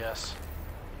 hell yes.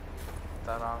 Put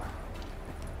that on.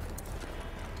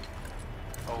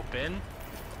 Open.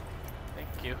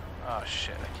 Thank you. Oh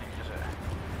shit, I can't use it.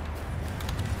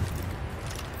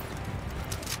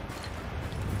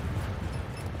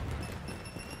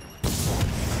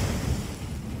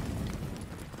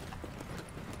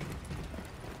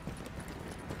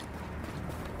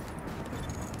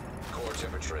 Core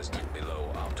temperature is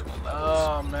below optimal levels.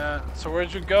 Oh man, so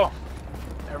where'd you go?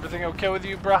 Everything okay with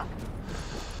you, bro?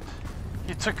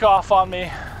 You took off on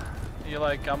me. You're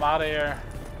like, I'm out of here.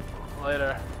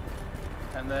 Later.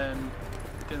 And then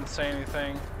didn't say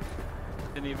anything.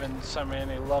 Didn't even send me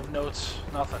any love notes.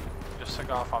 Nothing. Just took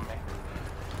off on me.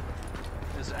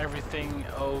 Is everything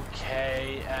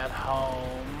okay at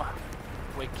home?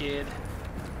 Wicked.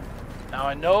 Now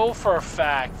I know for a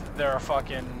fact there are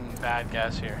fucking bad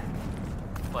guys here.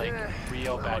 Like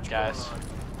real bad guys.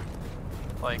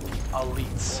 Like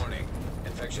elites. Warning.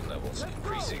 Infection levels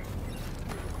increasing.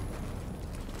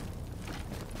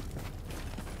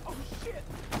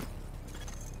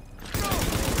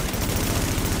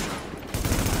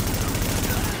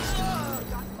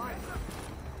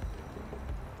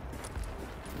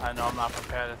 I know I'm not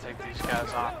prepared to take these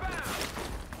guys on.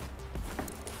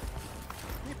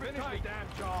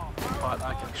 But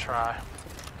I can try.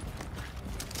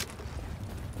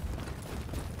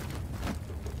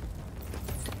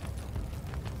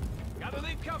 Gotta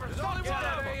leave cover. There's only one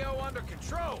of them. AO under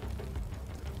control.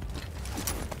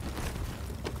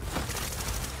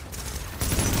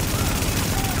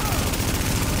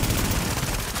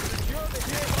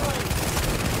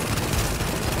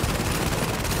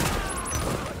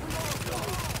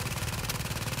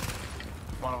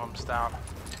 One of them's down.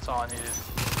 That's all I needed. You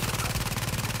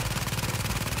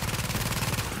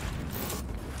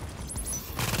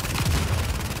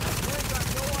ain't got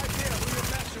no idea who you're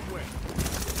messing with.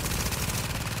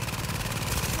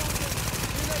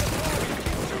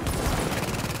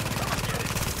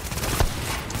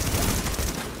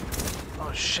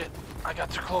 Oh shit, I got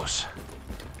too close.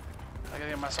 I gotta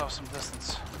get myself some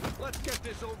distance. Let's get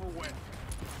this over with.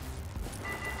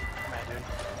 Come here, dude.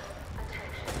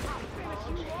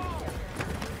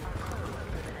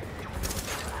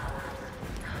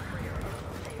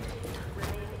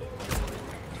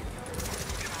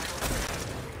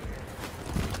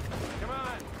 Come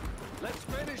on. Let's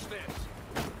finish this.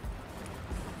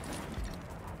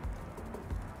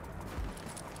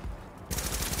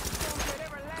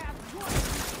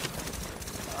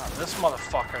 This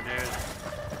motherfucker, dude.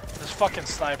 This fucking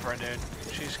sniper, dude.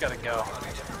 She's gotta go.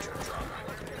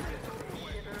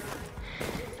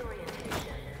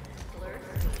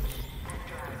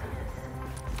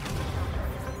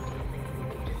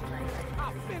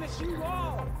 I'll finish you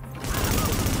all.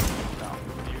 No,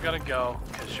 you gotta go,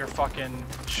 because you're fucking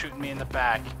shooting me in the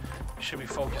back. You should be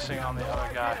focusing on the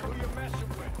other guy. Who you're messing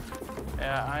with.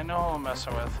 Yeah, I know who I'm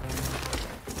messing with.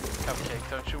 Cupcake,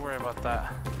 don't you worry about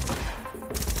that.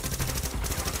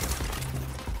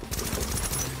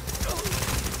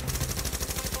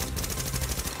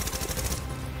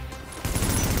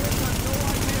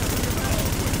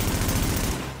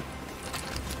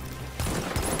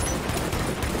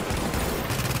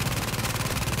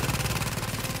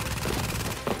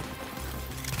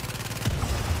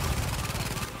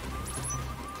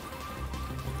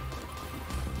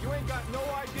 You ain't got no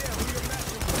idea who you're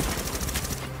messing with.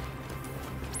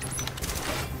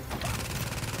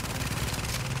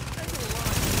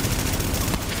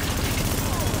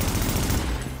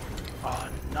 Oh,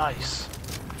 nice.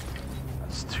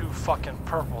 That's 2 fucking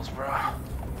purples, bro. I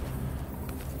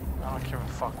don't give a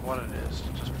fuck what it is.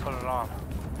 Just put it on.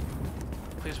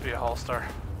 Please be a holster.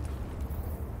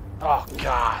 Oh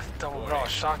god, double barrel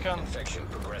shotgun? Infection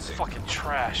progressing. Fucking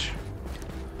trash.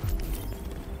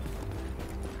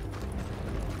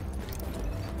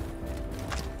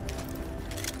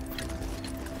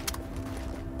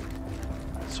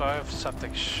 So I have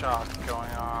septic shock going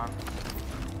on.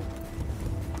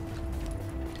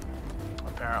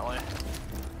 Apparently.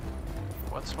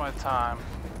 What's my time?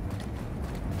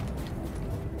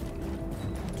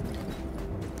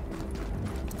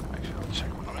 Actually, I'll check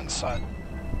when I'm inside.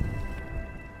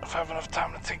 If I have enough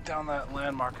time to take down that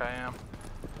landmark, I am.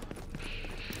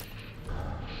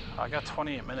 I got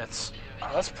 28 minutes. Oh,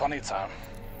 that's plenty of time.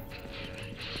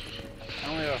 I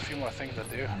only have a few more things to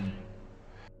do.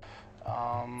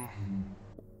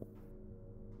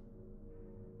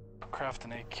 Craft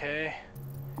an AK.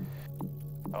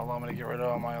 That'll allow me to get rid of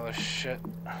all my other shit.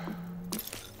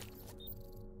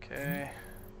 Okay.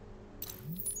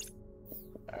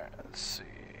 Alright, let's see.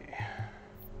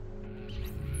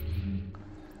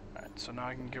 Alright, so now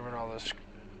I can get rid of all this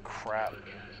crap.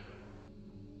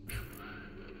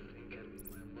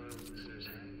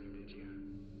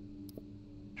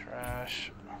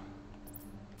 Trash.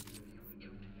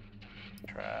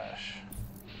 Trash.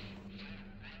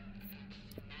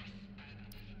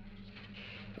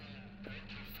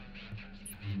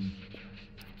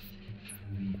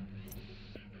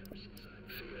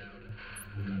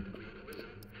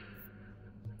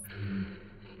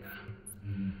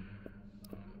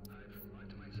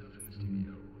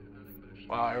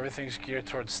 Wow, everything's geared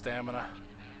towards stamina.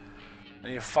 I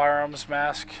need a firearms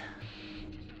mask.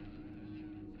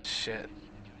 Shit.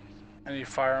 I need a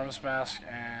firearms mask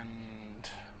and...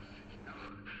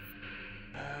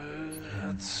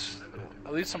 that's...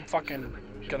 At least I'm fucking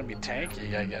gonna be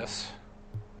tanky, I guess.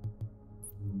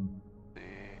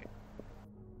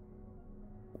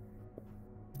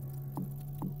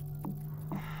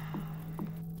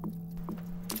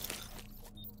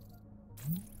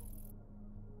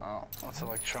 Oh, that's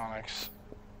electronics.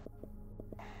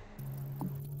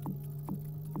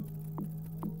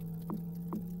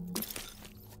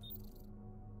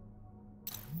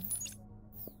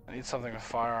 I need something with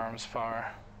firearms power.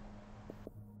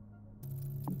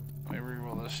 Let me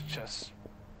re-roll this chest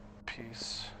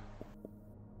piece.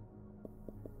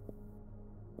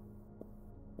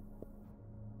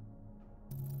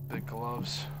 The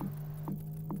gloves.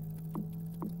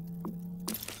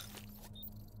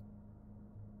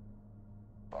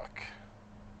 Fuck.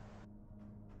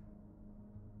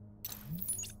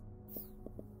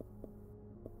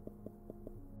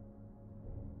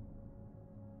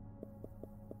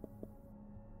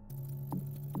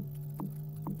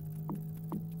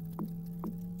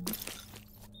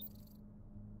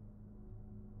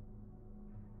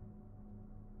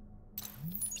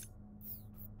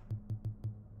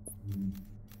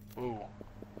 Ooh.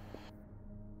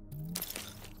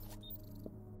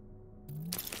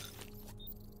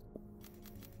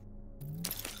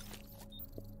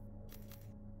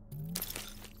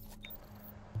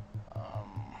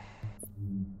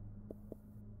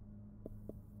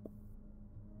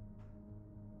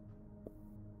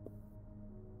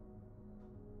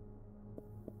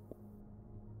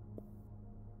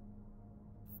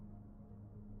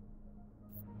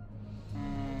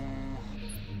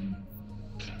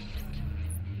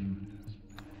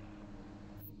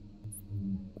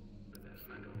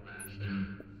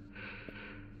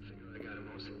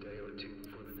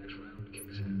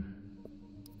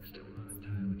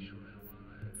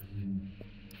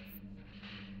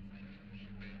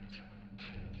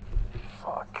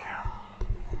 Fuck.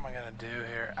 What am I gonna do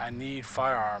here? I need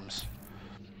firearms.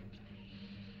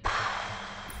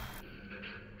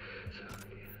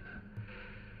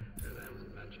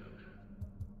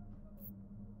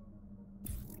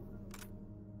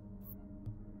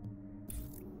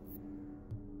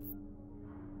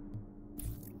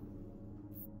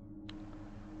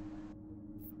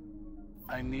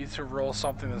 I need to roll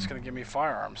something that's gonna give me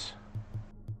firearms.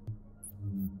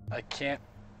 I can't.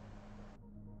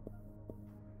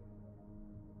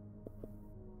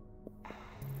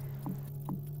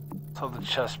 So the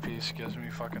chest piece gives me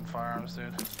fucking firearms,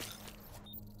 dude.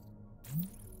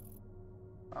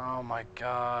 Oh my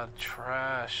god,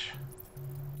 trash.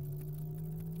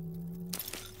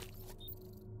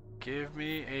 Give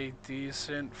me a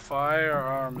decent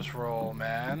firearms roll,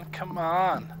 man. Come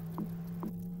on.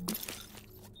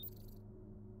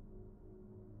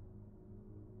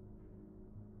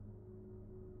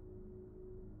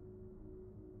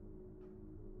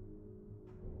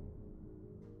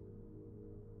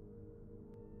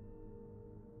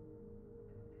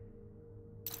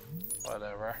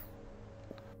 Whatever.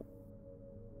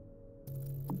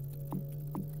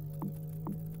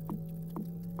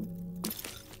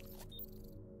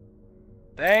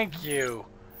 Thank you.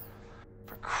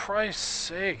 For Christ's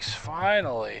sakes,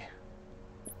 finally.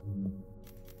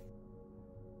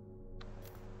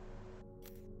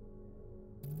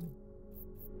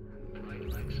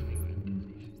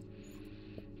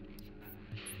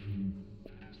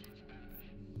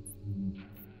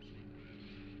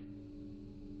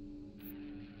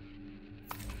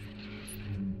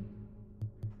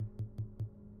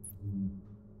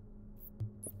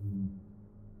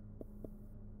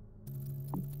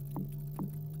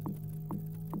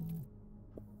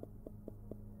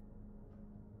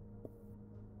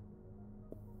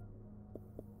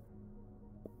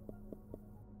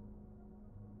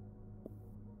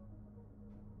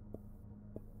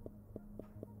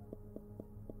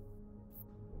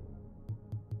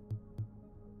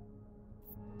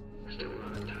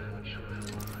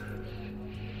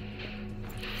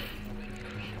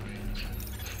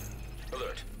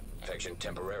 Alert. Infection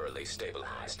temporarily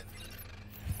stabilized.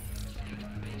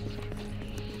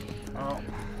 Oh,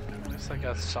 at least I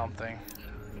got something.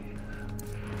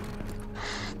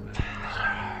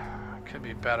 Could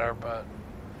be better, but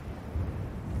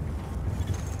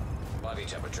Body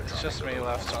temperature it's dropping just me below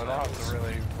left, so I don't have to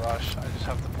really rush. I just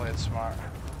have to play it smart.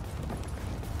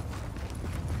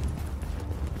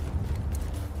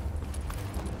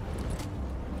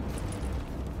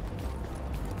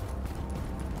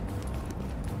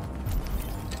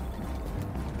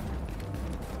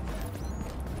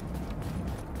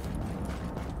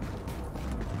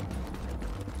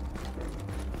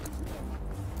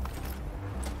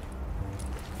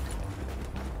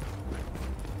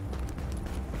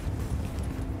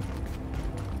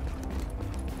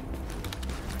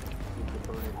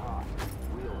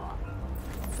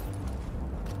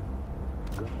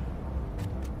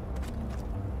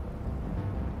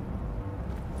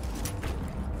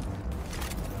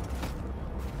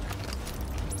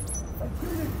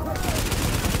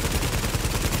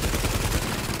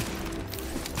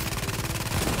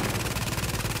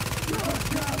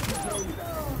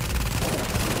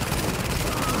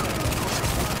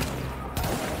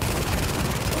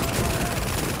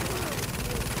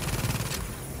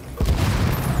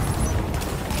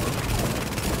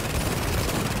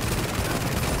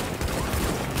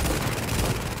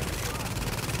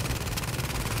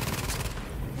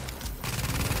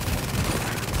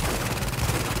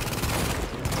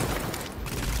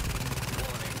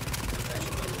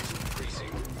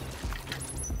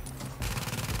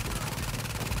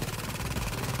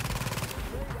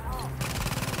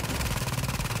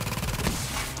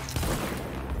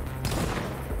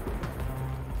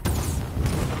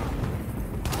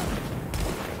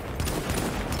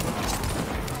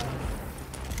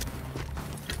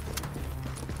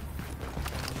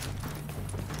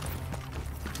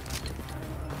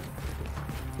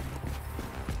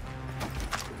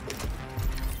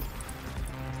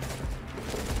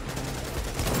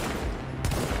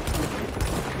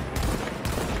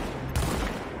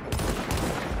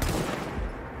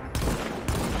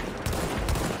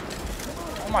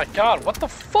 Oh my god, what the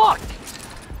fuck?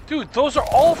 Dude, those are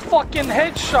all fucking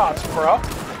headshots, bro.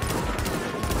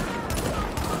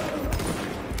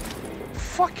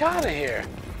 Fuck out of here.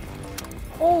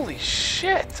 Holy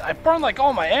shit. I burned like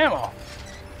all my ammo.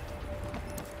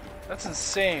 That's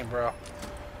insane, bro.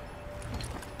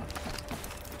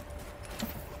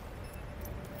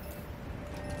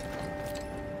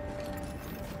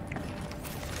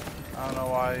 I don't know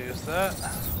why I used that.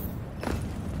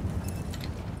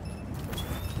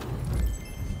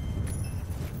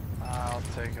 I'll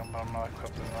take them, but I'm not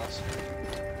equipping this.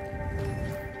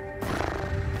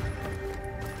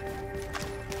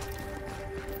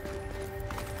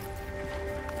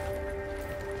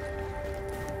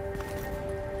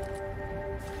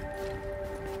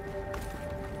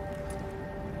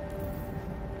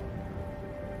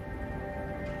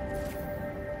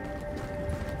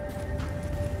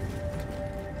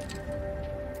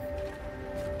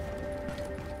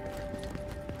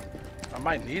 I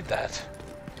might need that.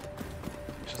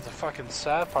 Which is the fucking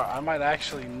sad part. I might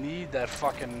actually need that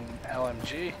fucking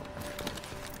LMG.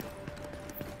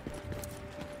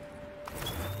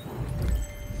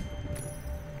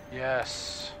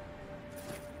 Yes.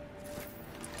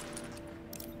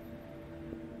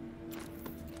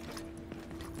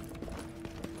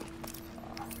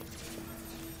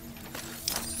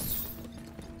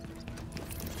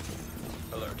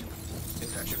 Alert.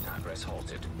 Infection progress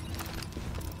halted.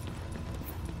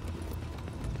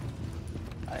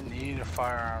 I need a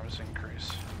firearms increase.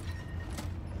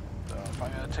 So if I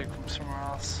gotta take from somewhere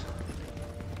else.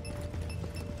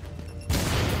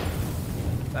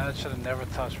 That should have never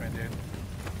touched me, dude.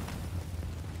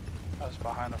 I was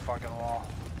behind the fucking wall.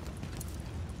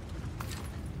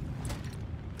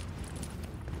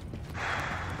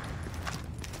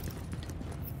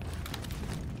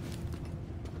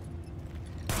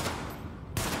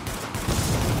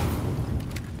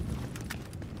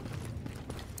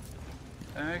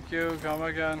 Thank you, come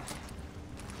again.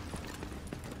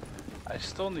 I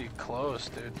still need clothes,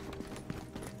 dude.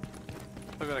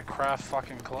 I gotta craft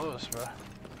fucking clothes, bro.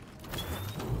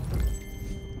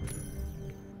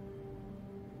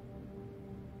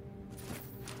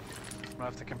 I'm gonna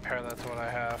have to compare that to what I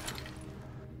have.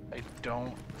 I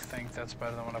don't think that's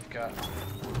better than what I've got.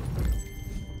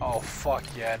 Oh, fuck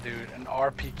yeah, dude. An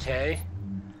RPK?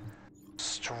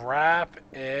 Strap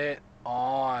it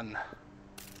on.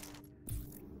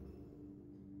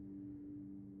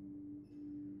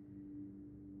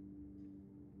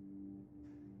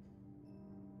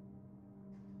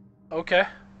 Okay.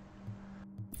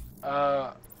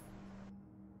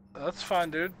 That's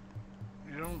fine, dude.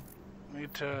 You don't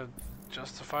need to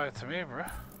justify it to me, bro.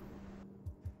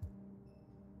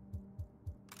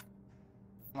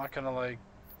 I'm not gonna, like,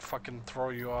 fucking throw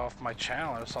you off my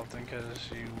channel or something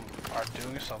because you are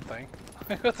doing something.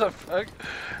 What the fuck?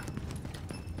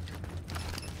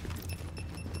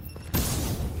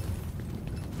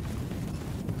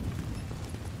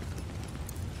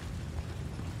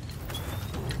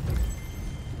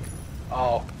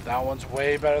 Oh, that one's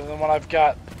way better than what I've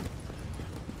got.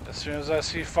 As soon as I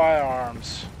see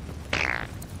firearms,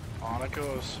 on it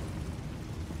goes.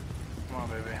 Come on,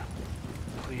 baby.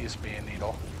 Please be a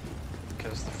needle.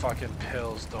 Because the fucking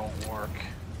pills don't work.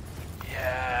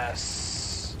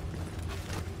 Yes!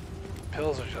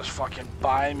 Pills are just fucking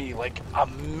buying me like a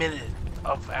minute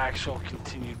of actual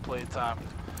continued playtime.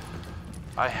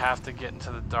 I have to get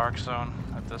into the dark zone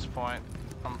at this point.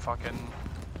 I'm fucking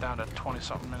down to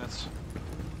 20-something minutes.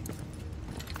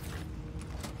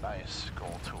 Nice,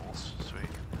 gold tools, sweet.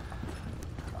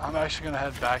 I'm actually gonna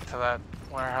head back to that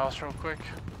warehouse real quick.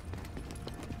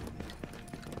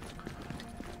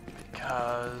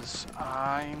 Because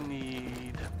I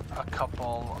need a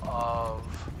couple of...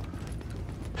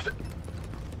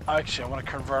 Actually, I want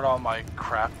to convert all my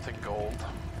crap to gold.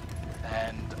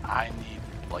 And I need,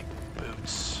 like,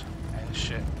 boots and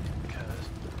shit. Because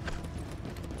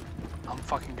I'm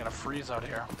fucking gonna freeze out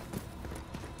here.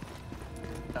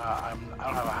 I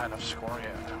don't have a high enough score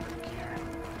yet. Gear.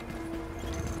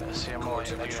 See, I'm only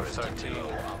at negative 13,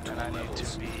 and I need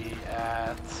to be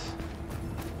at...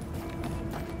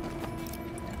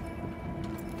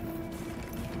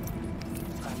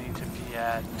 I need to be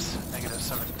at negative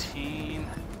 17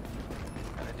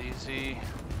 and a DZ.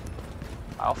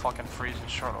 I'll fucking freeze in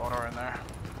short order in there.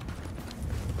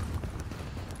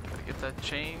 Gotta get that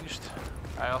changed.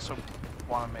 I also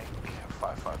want to make a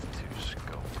 5.52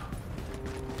 scope.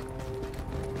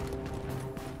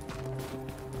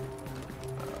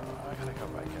 I gotta go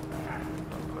back in there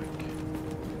real quick.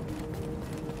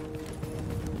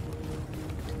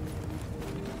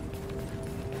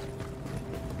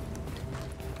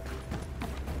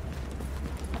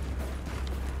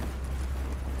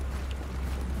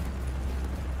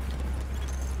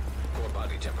 Core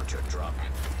body temperature drop.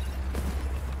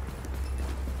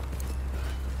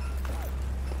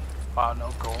 Wow, no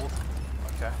gold.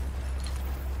 Okay.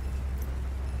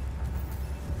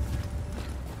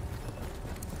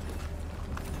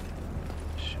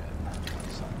 Shit,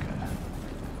 that's not good.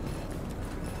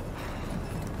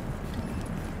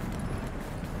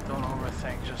 Don't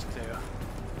overthink, just do.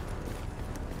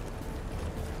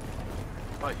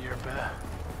 But you're bad.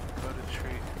 Go to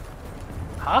treat.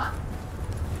 Huh?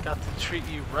 Got to treat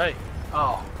you right.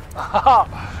 Oh.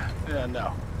 Yeah,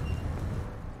 no.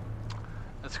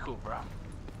 That's cool, bro.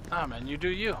 Nah, man, you do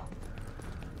you.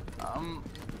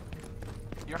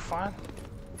 You're fine.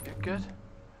 You're good.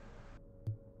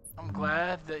 I'm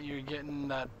glad that you're getting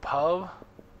that pub.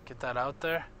 Get that out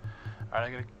there. Alright,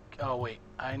 I gotta... Oh, wait.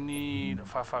 I need a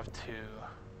 5.52.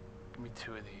 Give me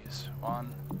 2 of these.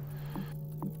 1.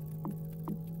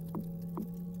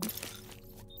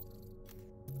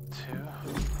 2.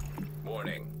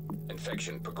 Warning.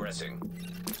 Infection progressing.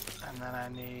 And then I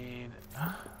need...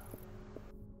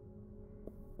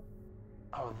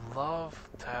 I would love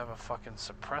to have a fucking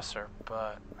suppressor,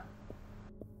 but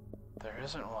there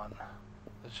isn't one.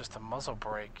 There's just a muzzle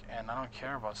brake, and I don't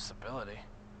care about stability.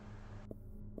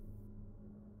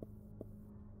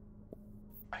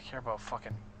 I care about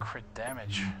fucking crit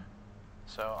damage.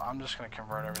 So I'm just gonna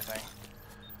convert everything.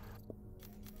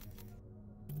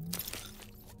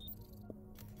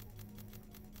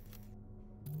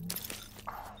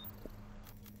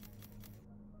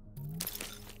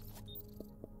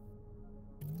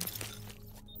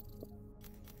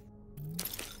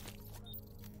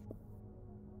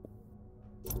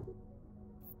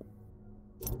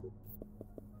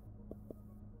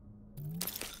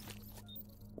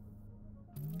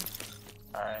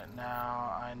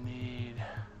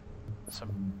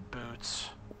 Some boots.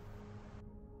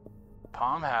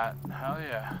 Palm hat. Hell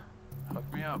yeah. Hook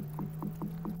me up.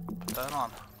 Put that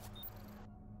on.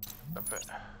 Flip it.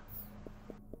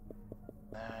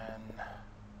 Then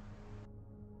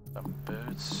some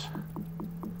boots.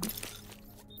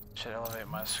 Should elevate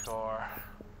my score.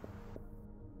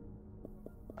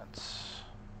 Let's.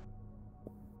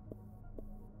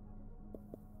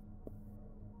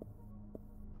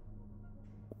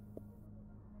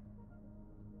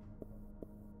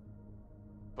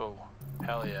 Oh,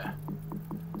 hell yeah.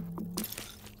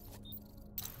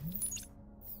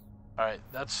 Alright,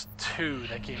 that's 2.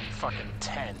 That gave me fucking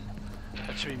 10.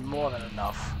 That should be more than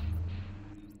enough.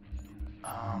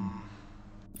 And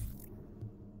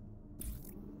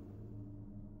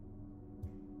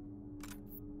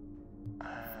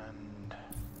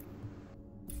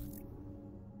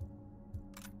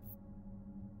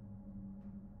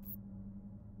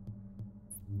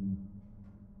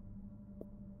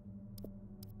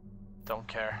don't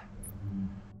care.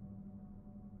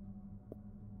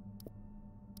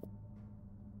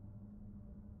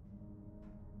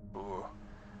 Ooh,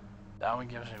 that one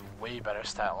gives me way better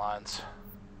stat lines.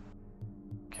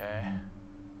 Okay.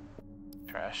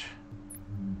 Trash.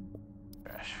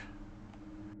 Trash.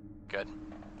 Good.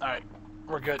 Alright,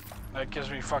 we're good. That gives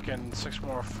me fucking 6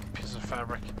 more pieces of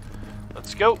fabric.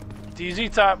 Let's go.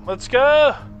 DZ time. Let's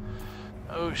go.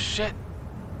 Oh shit.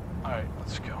 Alright,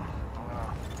 let's go.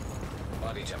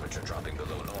 Body temperature dropping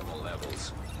below normal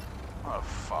levels. Oh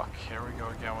fuck. Here we go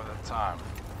again with the time.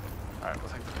 Alright,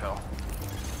 we'll take the pill.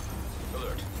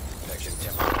 Alert. Infection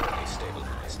temporarily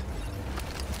stabilized.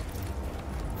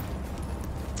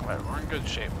 Alright, we're in good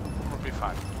shape. We'll be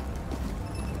fine.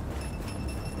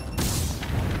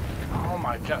 Oh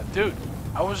my god, dude.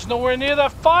 I was nowhere near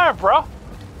that fire, bro.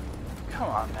 Come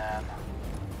on, man.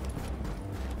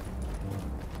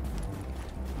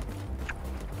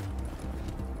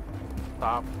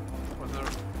 Stop with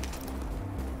it.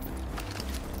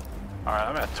 Alright,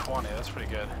 I'm at 20. That's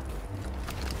pretty good.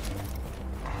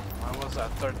 I was at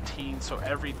 13, so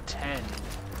every 10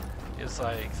 is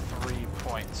like 3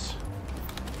 points.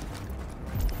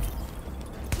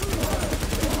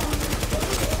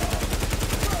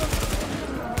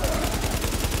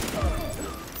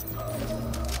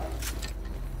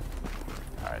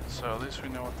 Alright, so at least we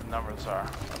know what the numbers are.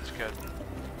 That's good.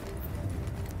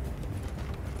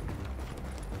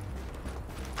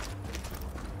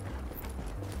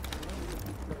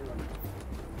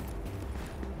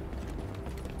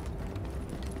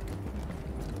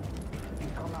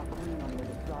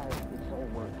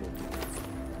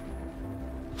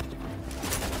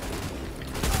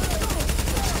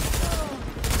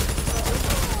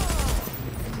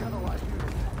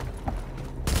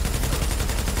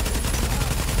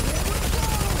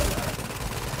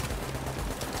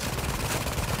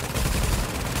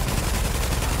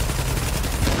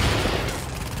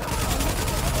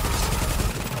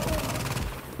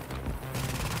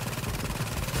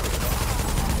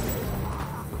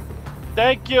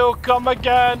 Thank you, come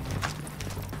again.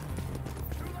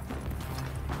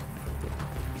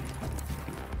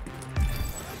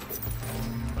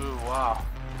 Ooh, wow.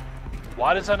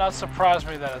 Why does that not surprise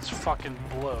me that it's fucking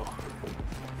blue?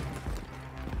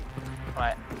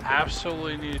 I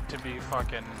absolutely need it to be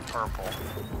fucking purple.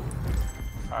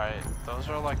 Alright, those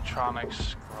are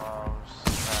electronics gloves.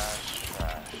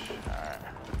 Trash. Alright.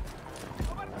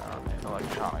 I don't need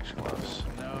electronics gloves.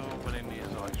 Nobody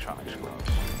needs electronics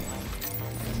gloves.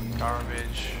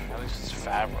 Garbage, at least it's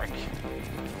fabric.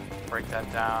 Break that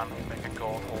down, make a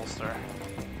gold holster.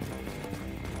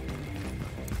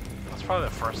 That's probably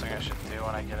the first thing I should do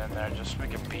when I get in there. Just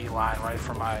make a beeline right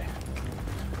for my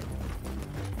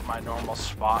normal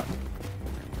spot.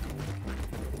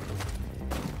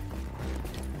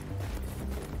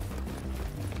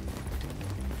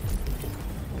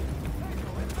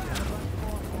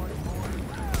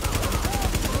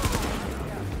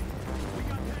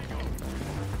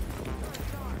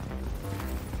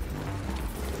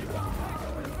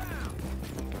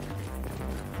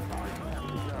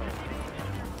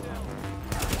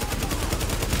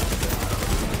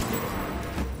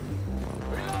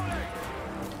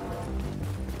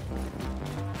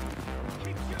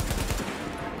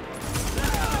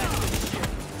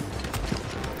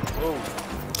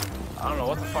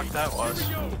 That was.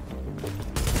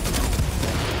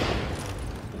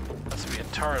 Has to be a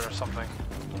turret or something.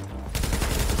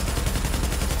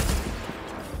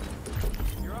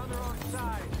 You're on the wrong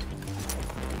side.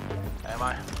 Am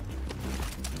I?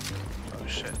 Oh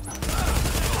shit.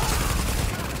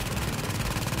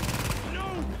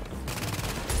 No!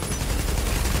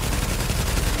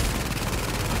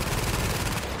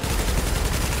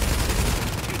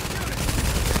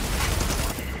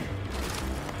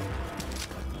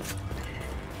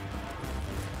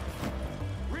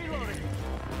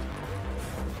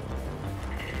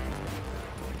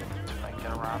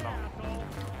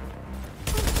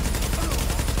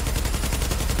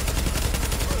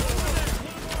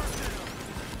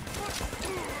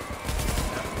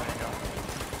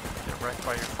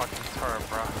 her,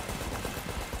 bro.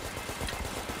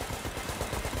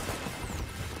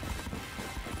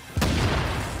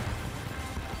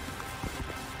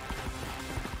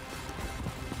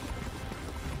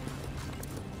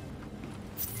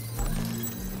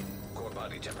 Core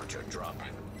body temperature drop.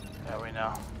 Yeah, we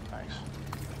know. Thanks.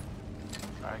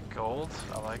 Alright, gold.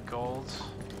 I like gold.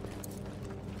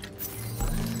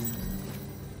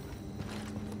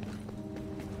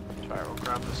 Alright, we'll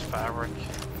grab this fabric.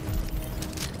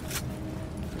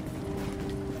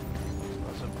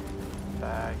 There's a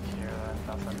bag here,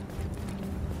 nothing.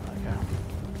 Okay.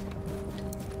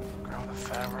 Grab the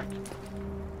fabric.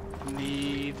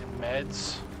 Need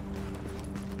meds.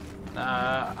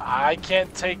 I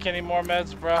can't take any more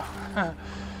meds, bro.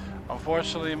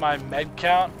 Unfortunately, my med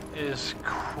count is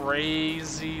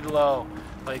crazy low.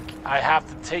 Like, I have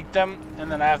to take them,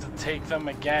 and then I have to take them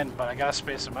again, but I gotta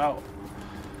space them out.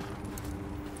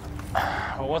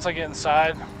 But once I get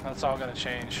inside, that's all gonna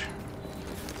change.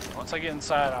 Once I get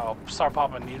inside, I'll start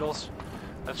popping needles.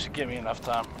 That should give me enough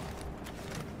time.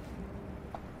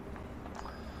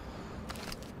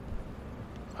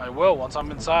 I will once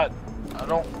I'm inside. I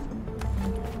don't.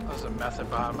 There's a method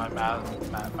behind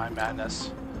my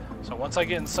madness. So once I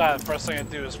get inside, the first thing I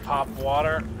do is pop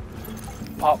water,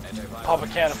 pop a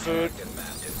can of food,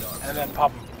 and then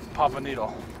pop a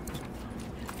needle.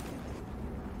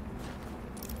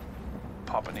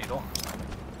 Pop a needle.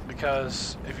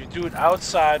 Because if you do it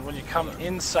outside, when you come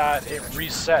inside, it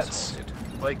resets.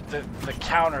 Like the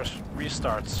counter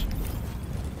restarts.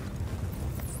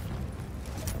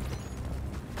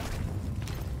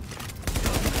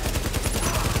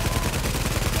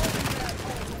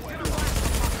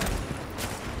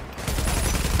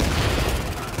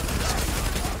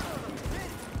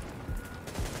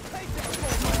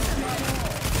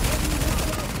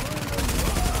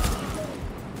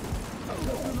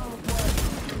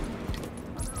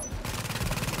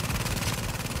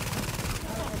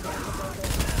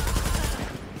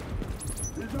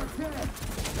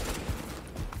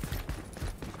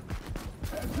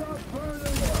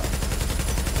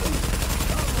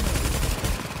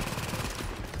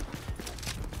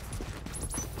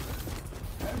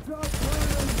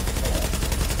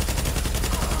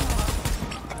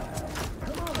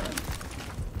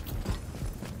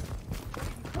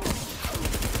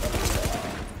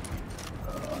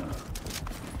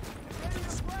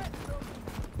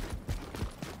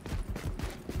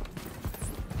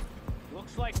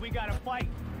 Looks like we gotta fight.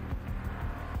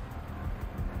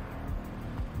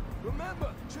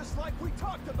 Remember, just like we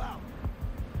talked about.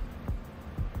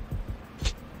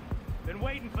 Been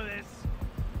waiting for this.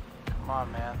 Come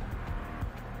on, man.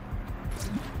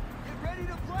 Get ready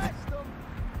to blast them.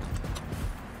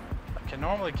 I can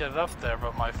normally get it up there,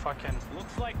 but my fucking...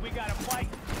 Looks like we gotta fight.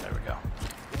 There we go.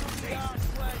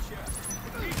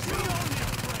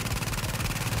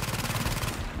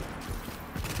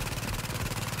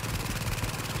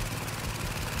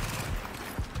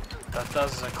 That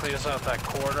does is it clears out that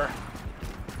quarter,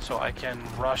 so I can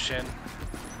rush in,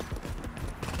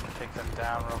 take them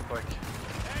down real quick.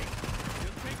 Hey,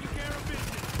 just taking care of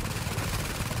business.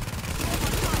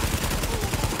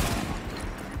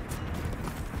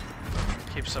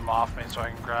 Keeps them off me so I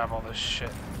can grab all this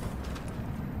shit.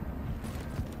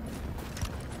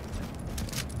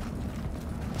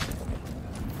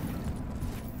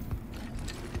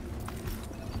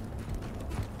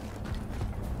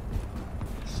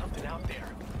 Something out there.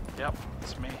 Yep,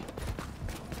 it's me.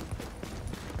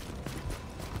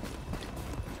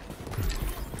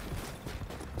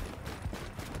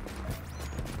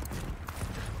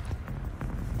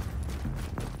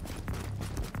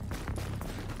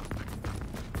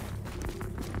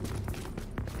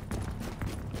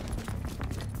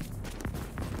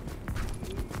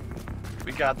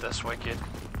 We got this, Wicked.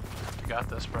 We got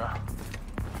this, bro.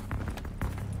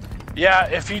 Yeah,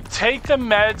 if you take the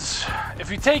meds,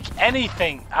 if you take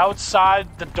anything outside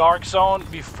the dark zone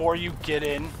before you get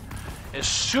in, as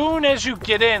soon as you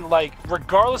get in, like,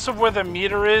 regardless of where the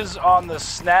meter is on the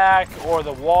snack or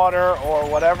the water or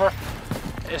whatever,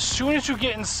 as soon as you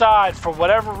get inside, for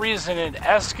whatever reason, it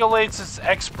escalates its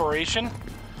expiration,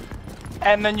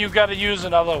 and then you gotta use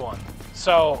another one.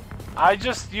 So, I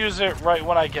just use it right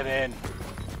when I get in.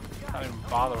 I don't even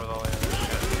bother with all the other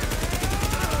shit.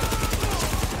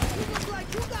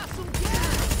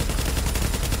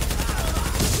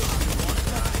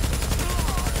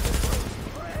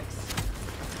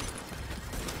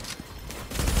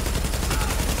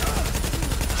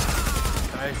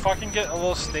 Can I fucking get a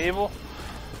little stable?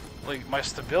 Like, my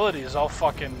stability is all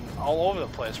fucking all over the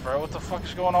place, bro. What the fuck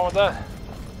is going on with that?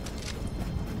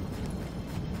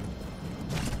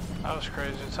 That was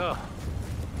crazy as hell.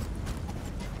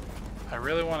 I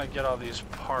really want to get all these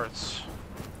parts.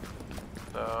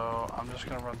 So I'm just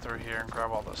gonna run through here and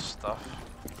grab all this stuff.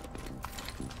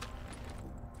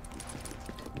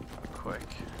 Quick.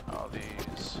 All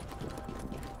these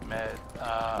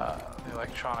the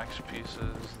electronics pieces,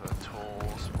 the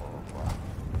tools, blah blah blah.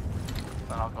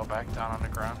 Then I'll go back down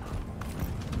underground.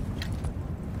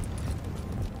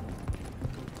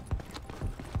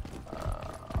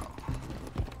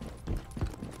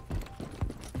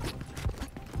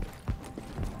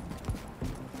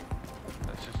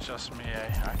 Just me,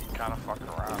 I can kind of fuck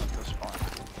around at this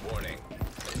point. Warning.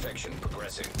 Infection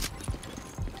progressing.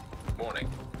 Warning.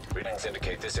 Readings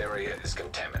indicate this area is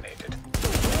contaminated.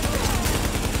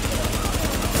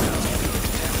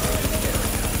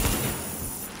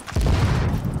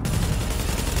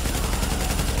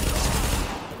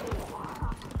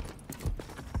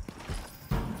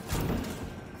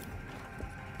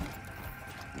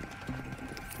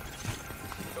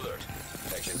 Alert.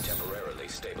 Infection temporarily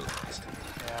stabilized.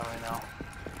 Yeah, we know.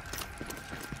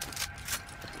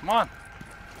 Come on.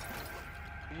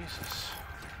 Jesus.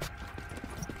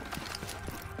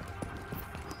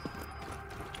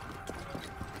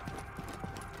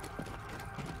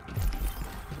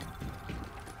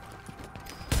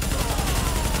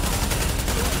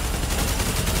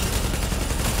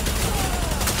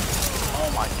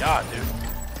 Oh my god, dude.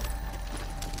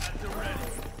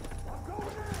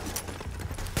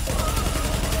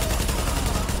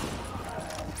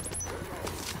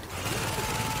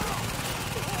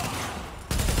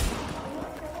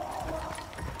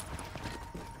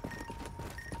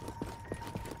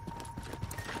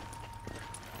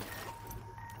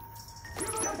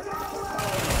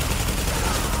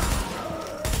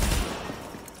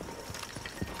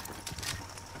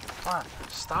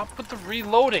 Stop with the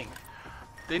reloading.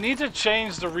 They need to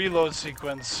change the reload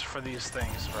sequence for these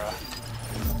things, bro.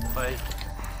 Like,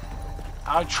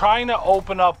 I'm trying to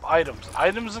open up items.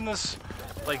 Items in this,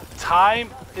 like,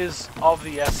 time is of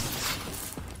the essence.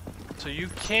 So you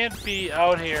can't be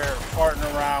out here farting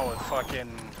around with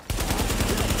fucking,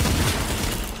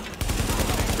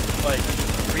 like,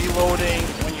 reloading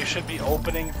when you should be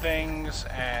opening things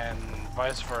and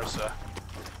vice versa.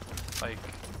 Like,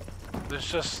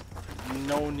 there's just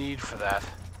no need for that.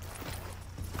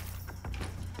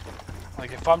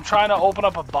 Like, if I'm trying to open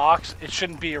up a box, it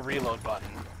shouldn't be a reload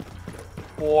button.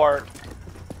 Or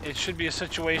it should be a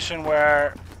situation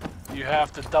where you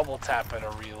have to double tap at a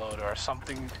reload or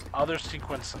something other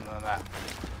sequence than that.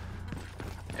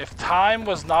 If time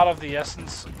was not of the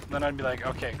essence, then I'd be like,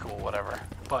 okay, cool, whatever.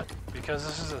 But because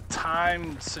this is a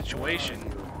timed situation,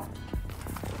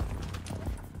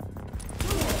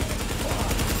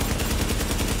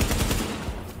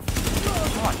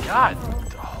 oh my god,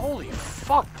 holy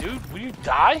fuck, dude, will you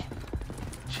die?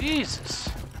 Jesus.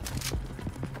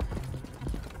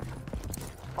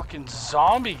 Fucking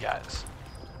zombie guys.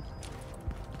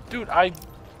 Dude, I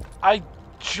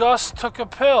just took a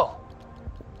pill.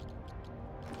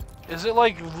 Is it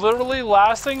like literally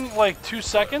lasting like 2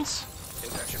 seconds?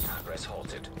 Infection progress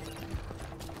halted.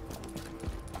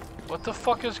 What the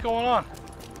fuck is going on?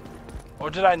 Or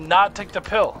did I not take the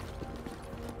pill?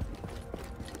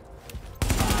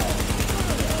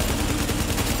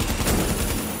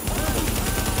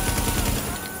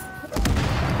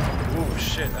 Ooh,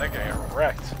 shit, that guy got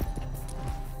wrecked.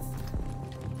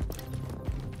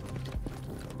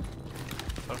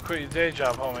 Don't quit your day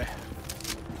job, homie.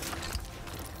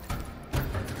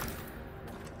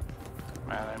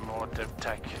 Man, I'm more div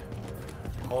tech.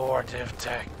 More div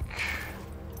tech.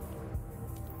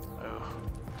 Ooh.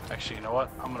 Actually, you know what?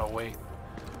 I'm gonna wait.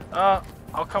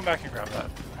 I'll come back and grab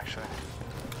that, actually.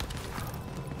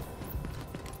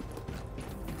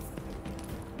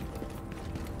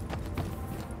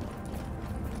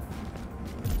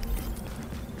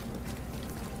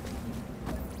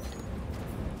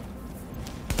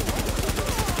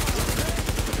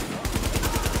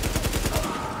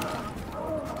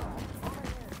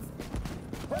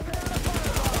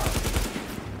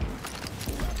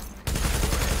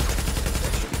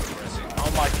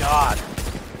 God.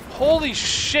 Holy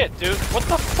shit, dude. What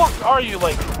the fuck are you,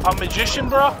 like, a magician,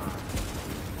 bro?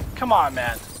 Come on,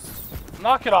 man.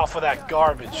 Knock it off with that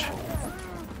garbage.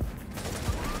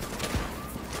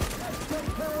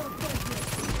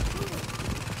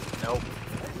 Nope.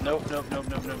 Nope, nope, nope,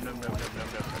 nope, nope, nope, nope, nope,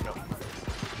 nope, nope, nope.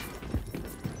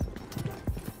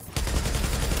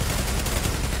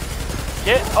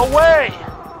 Get away!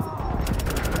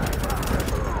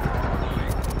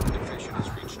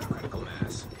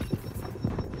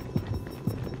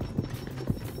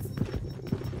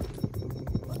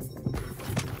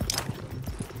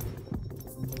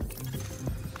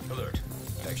 Alert.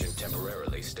 Infection temporarily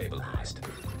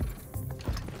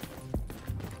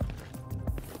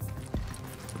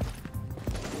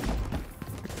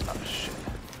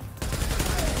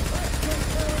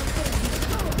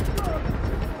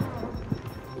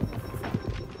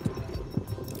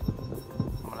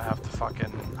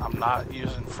I'm not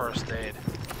using first aid.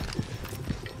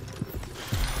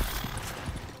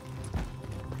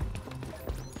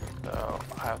 So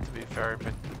I have to be very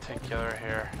particular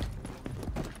here,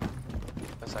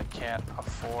 because I can't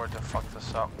afford to fuck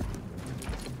this up.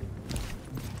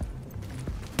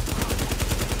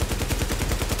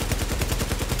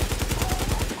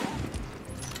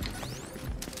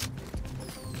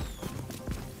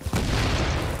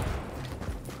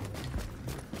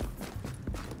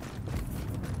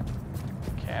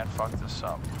 Can't fuck this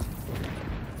up.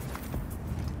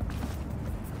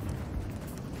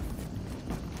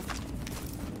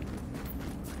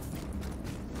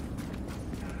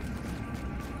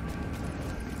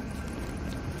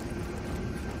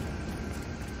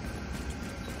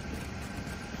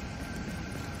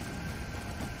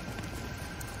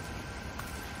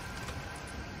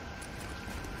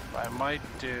 What I might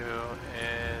do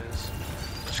is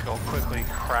just go quickly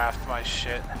craft my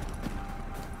shit,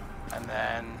 and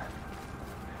then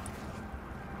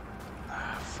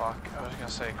fuck, I was gonna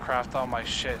say craft all my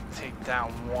shit, take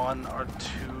down 1 or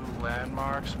 2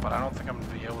 landmarks, but I don't think I'm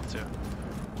gonna be able to. I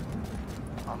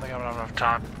don't think I'm gonna have enough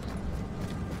time.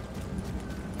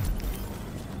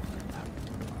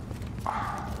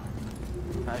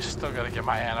 I still gotta get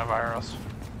my antivirus.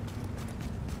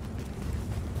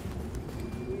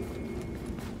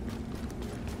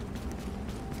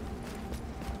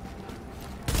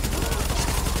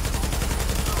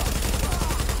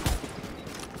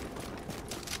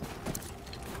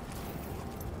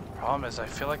 Problem is, I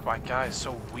feel like my guy is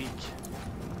so weak.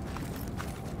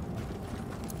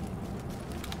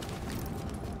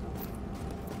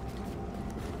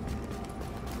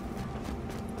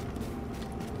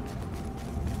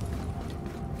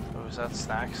 Oh, is that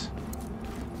snacks?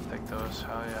 Take those,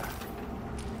 hell yeah.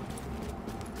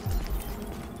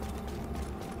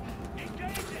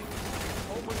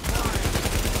 Open fire.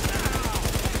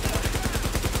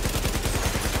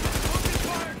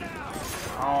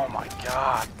 Oh my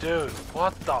god, dude,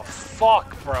 what the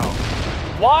fuck, bro?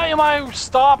 Why am I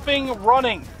stopping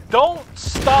running? Don't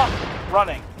stop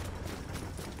running.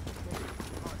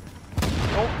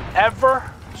 Don't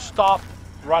ever stop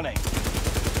running.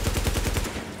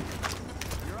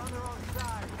 You're on the wrong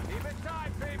side. Keep it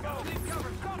tight, people. Leave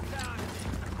cover sometime.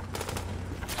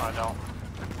 I don't.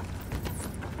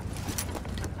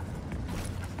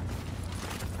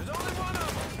 There's only one of them.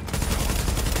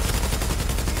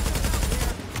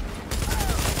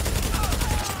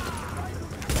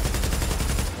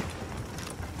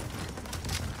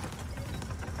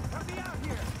 Let me out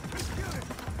here. Shoot it.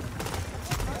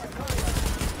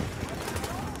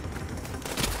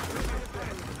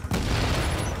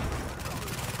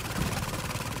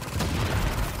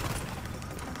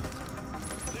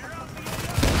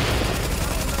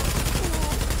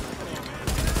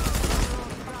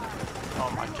 Oh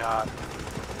my god.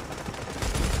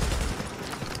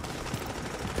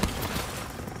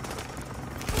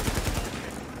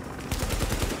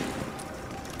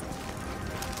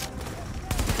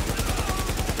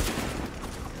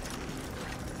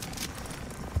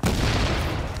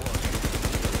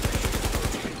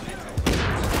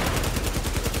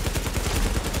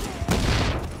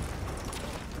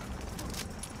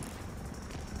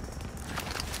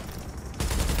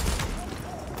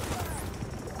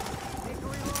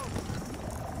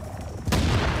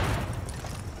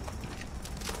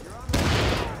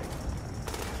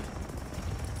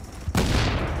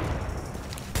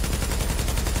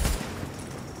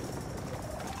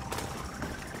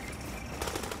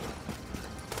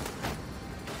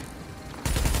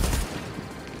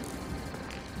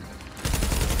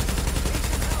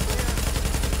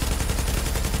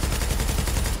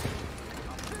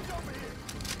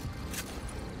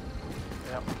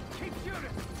 Yep. Keep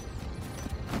shooting.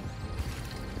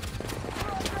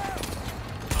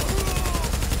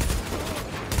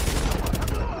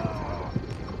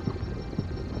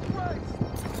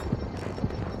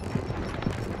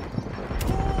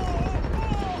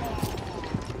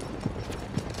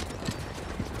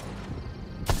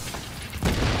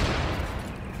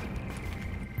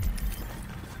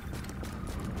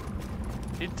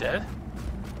 He dead?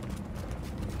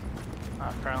 Oh,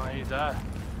 apparently he died.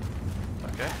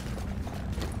 Okay.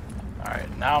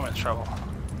 Alright, now I'm in trouble.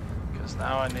 Because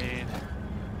now I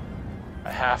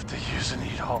have to use a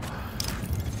needle.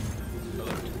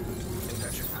 Alert.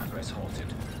 Infection progress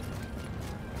halted.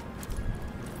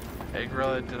 Hey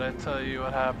Gorilla, did I tell you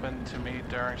what happened to me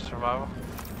during survival?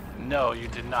 No, you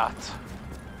did not.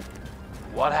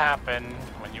 What happened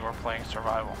when you were playing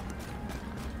survival?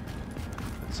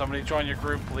 Did somebody join your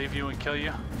group, leave you and kill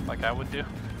you? Like I would do?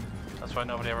 That's why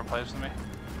nobody ever plays with me?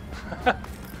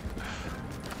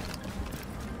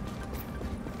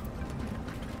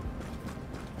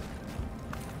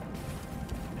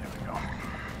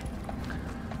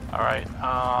 Alright,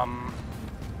 I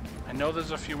know there's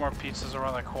a few more pizzas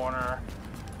around the corner.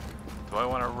 Do I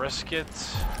want to risk it?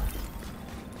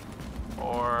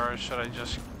 Or should I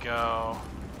just go?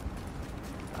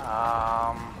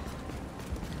 Trying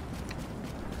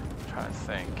to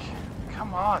think.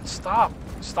 Come on, stop.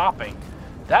 Stopping.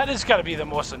 That is gotta be the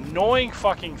most annoying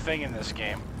fucking thing in this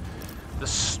game. The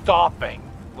stopping.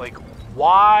 Like,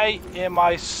 why am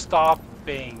I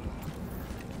stopping?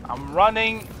 I'm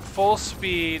running full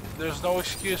speed. There's no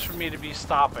excuse for me to be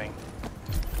stopping.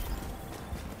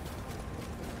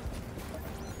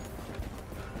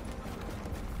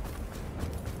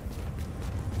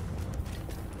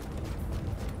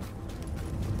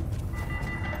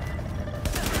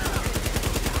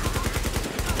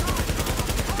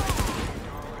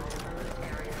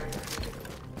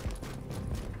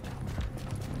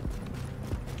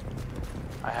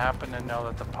 I happen to know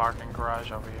that the parking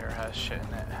garage over here has shit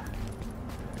in it.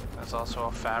 There's also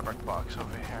a fabric box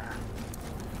over here.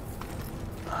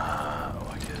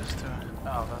 What is this doing?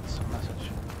 Oh, that's a message.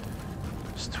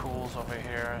 There's tools over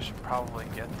here. I should probably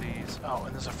get these. Oh,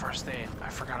 and there's a first aid. I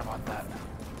forgot about that.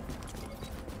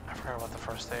 I forgot about the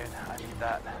first aid. I need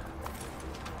that.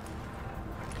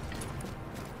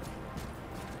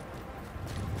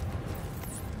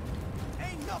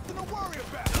 Ain't nothing to worry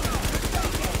about.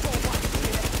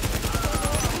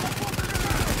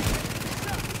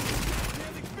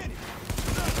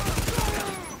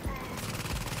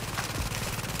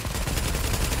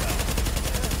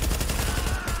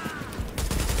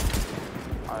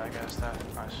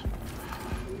 Nice.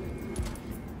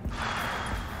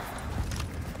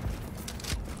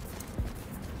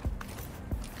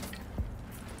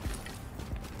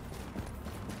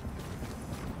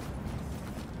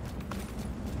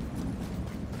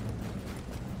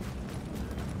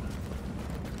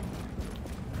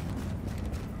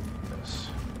 This.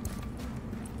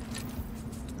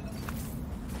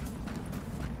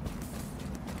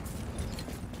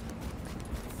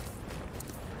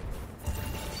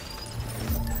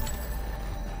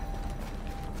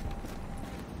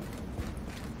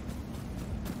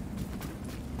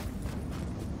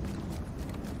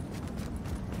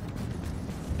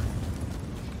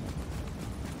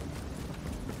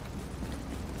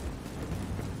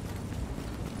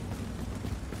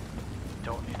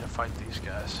 Don't need to fight these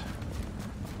guys.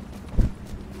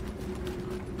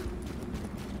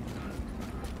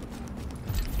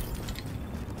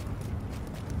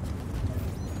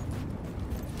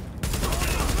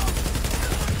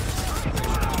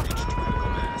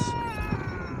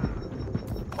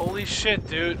 Holy shit,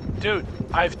 dude. Dude,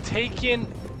 I've taken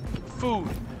food.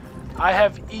 I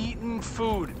have eaten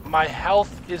food. My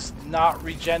health is not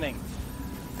regenning.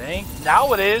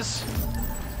 Now it is.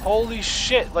 Holy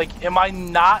shit, like, am I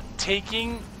not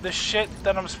taking the shit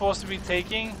that I'm supposed to be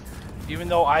taking? Even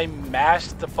though I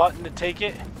mashed the button to take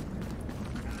it?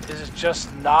 Is it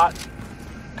just not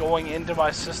going into my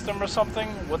system or something?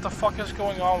 What the fuck is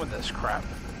going on with this crap?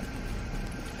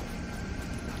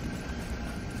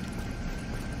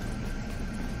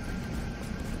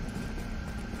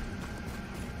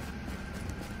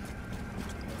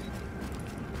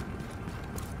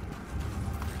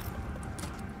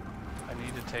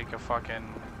 Take a fucking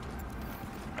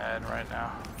med right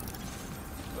now.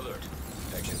 Alert.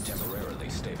 Infection temporarily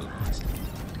stabilized.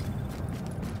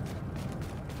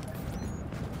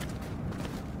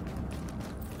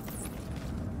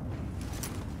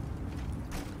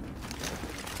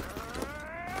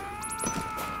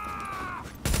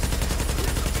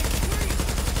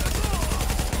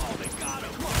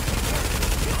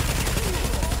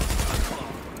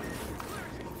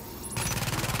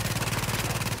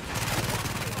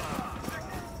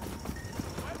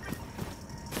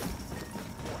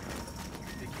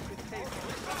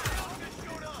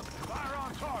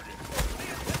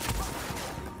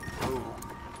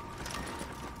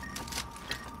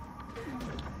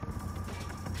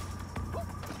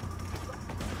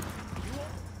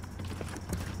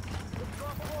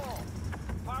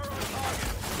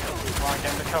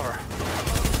 Get into cover.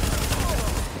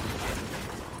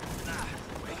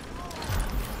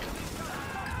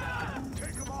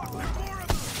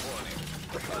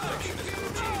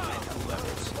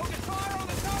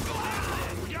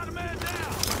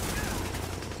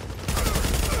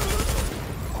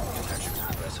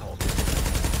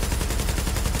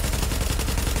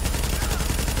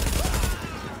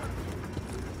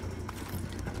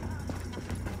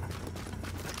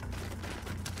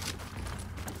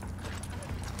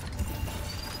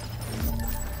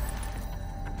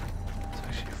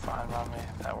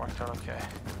 That worked out okay.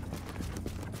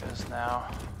 Because now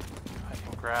I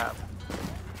can grab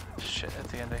shit at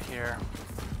the end of here.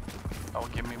 That will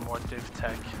give me more div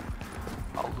tech.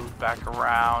 I'll loop back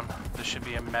around. There should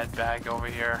be a med bag over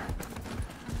here.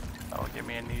 That will give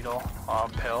me a needle,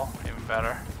 pill, even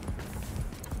better.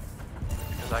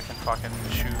 Because I can fucking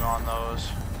chew on those.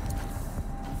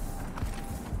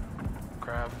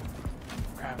 Grab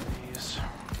these.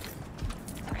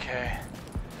 Okay.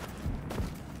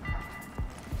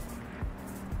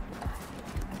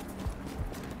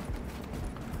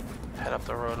 Head up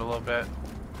the road a little bit.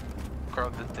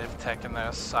 Grab the div tech in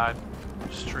the side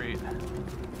street.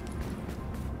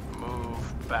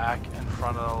 Move back in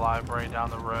front of the library down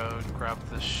the road. Grab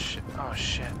this shit. Oh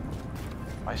shit.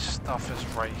 My stuff is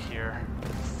right here.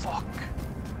 Fuck.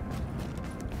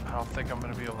 I don't think I'm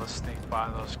gonna be able to sneak by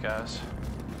those guys.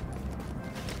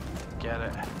 Get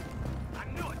it. I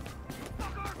knew it.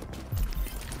 Fucker.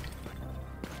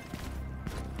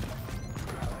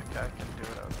 That guy can do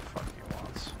whatever the fuck he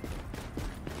wants.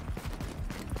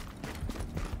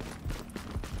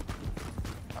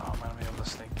 Oh, I'm gonna be able to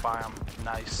sneak by him.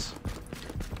 Nice.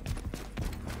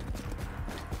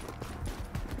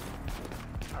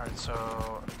 Alright,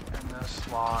 so in this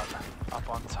slot, up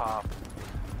on top,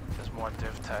 there's more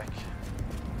div tech.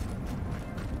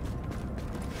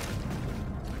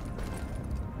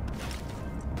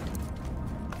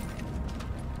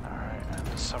 Alright, and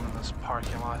there's some in this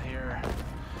parking lot here.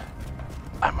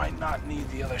 I might not need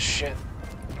the other shit.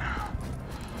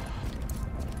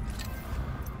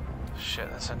 Shit,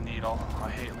 that's a needle. I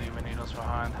hate leaving needles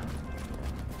behind.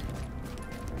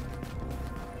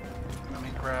 Let me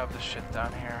grab the shit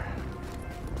down here.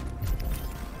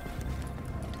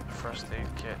 First aid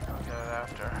kit, I'll get it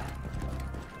after.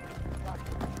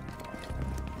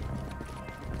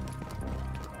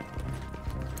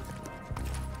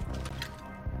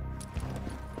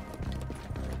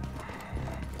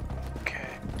 Okay.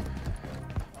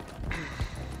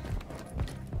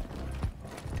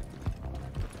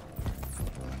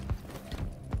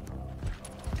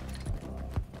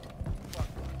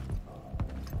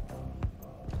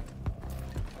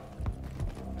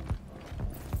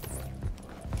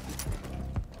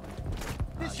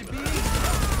 This should be easy.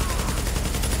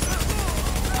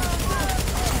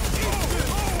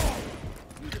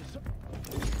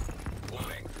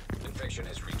 Warning. Infection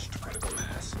has reached critical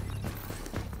mass.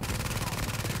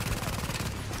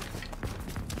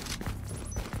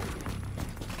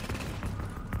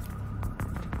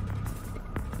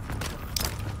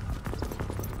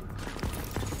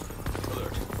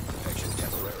 Alert. Infection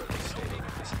temporarily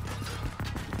stabilized.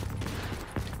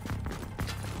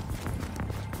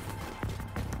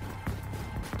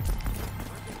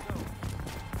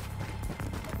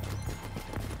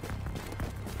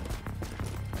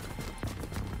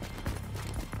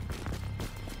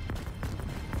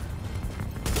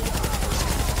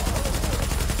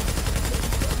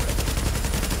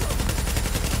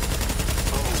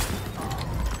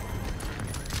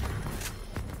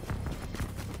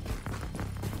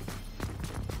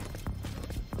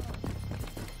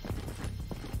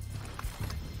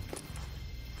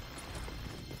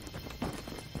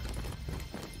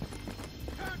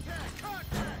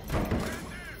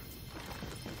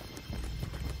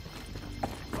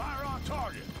 Fire on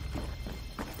target.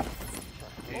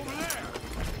 Over there.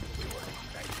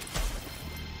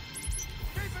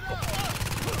 Keep it up.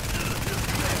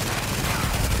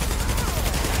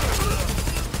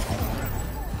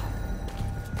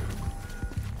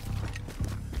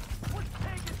 What's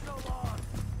taking so long?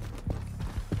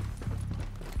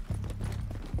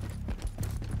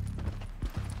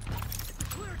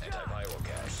 Clear shot. Antiviral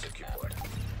cache secured.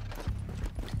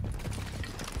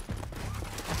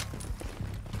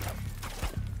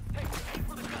 Hey, aim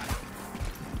for the gun.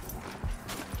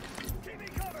 Give me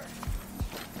cover.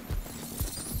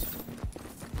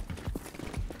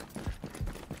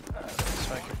 Let's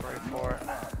make a break for it.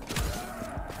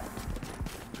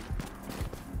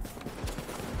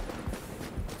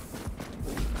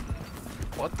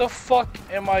 What the fuck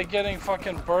am I getting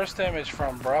fucking burst damage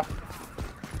from, bruh?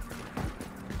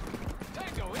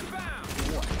 Tango inbound.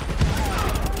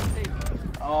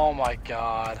 Oh my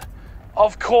god.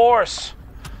 Of course!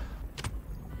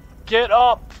 Get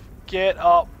up! Get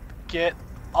up! Get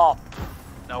up!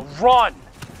 Now run!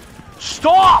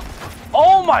 Stop!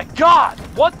 Oh my god!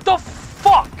 What the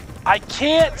fuck? I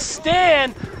can't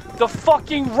stand the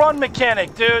fucking run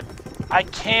mechanic, dude. I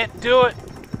can't do it.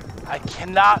 I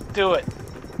cannot do it.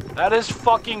 That is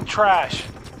fucking trash.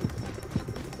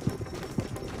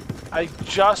 I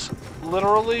just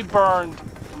literally burned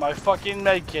my fucking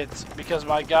medkits because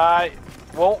my guy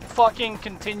won't fucking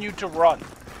continue to run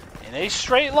in a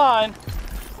straight line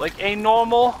like a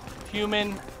normal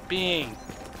human being.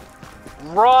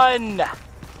 Run!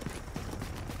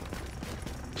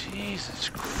 Jesus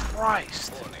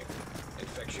Christ. Warning.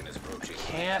 Infection is approaching.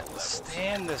 Can't levels.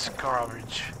 stand this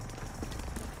garbage.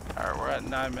 Alright, we're at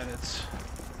 9 minutes.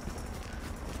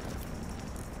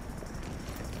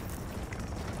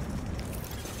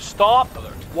 Stop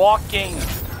walking!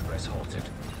 Press halted.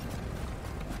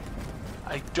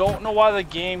 I don't know why the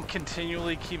game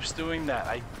continually keeps doing that.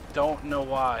 I don't know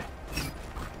why.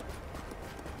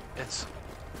 It's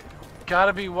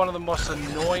gotta be one of the most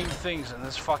annoying things in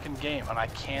this fucking game, and I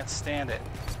can't stand it.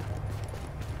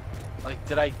 Like,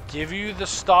 did I give you the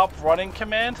stop running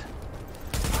command?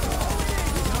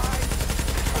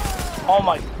 Oh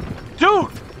my...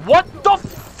 Dude! What the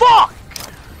fuck?!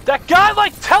 That guy,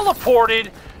 like,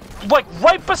 teleported, like,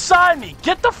 right beside me.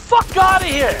 Get the fuck out of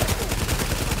here!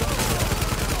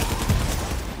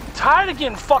 I'm tired of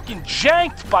getting fucking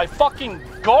janked by fucking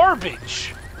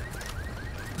garbage.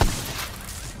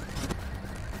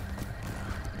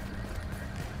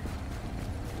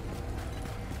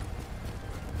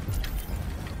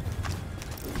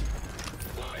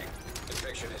 Warning.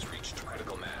 Infection has reached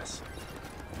critical mass.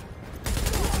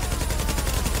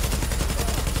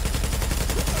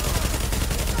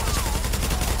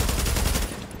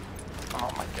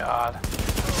 Oh my god.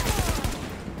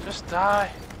 Just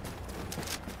die.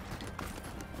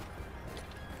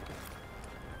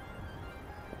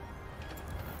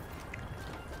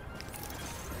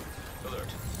 Alert.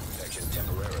 Infection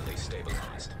temporarily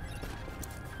stabilized.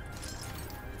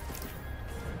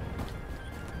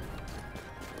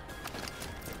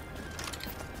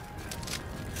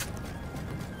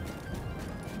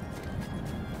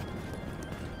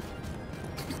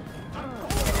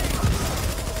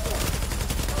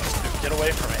 Dude, get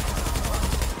away from me.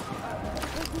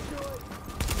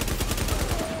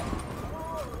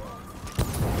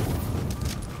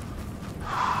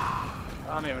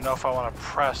 I don't even know if I want to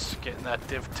press getting that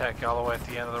div tech all the way at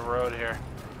the end of the road here.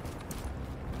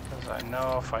 Because I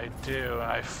know if I do and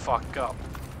I fuck up,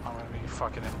 I'm going to be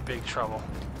fucking in big trouble.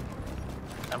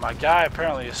 And my guy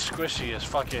apparently is squishy as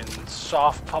fucking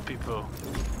soft puppy poo.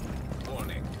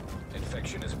 Warning.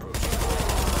 Infection is approaching.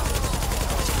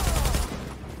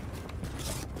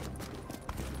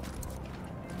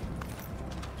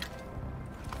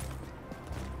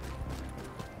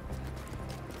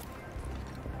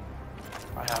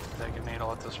 I have to take a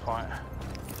needle at this point.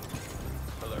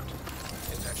 Alert.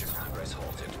 Infection progress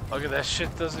halted. Look at that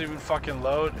shit, doesn't even fucking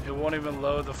load. It won't even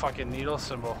load the fucking needle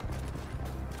symbol.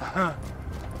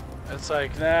 It's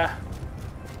like, nah.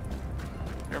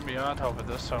 You're beyond hope at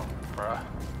this time, bruh.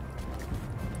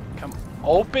 Come,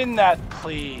 open that,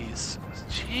 please.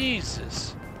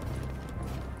 Jesus.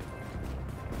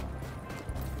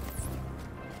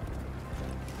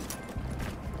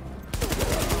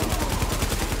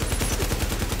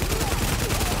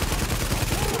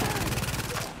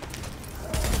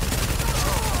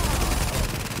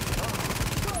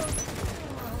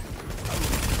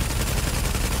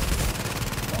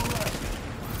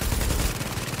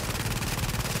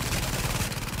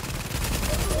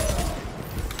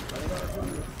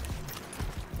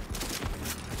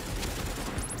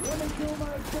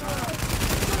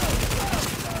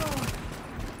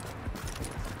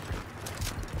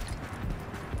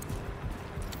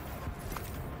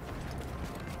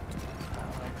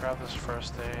 Let me grab this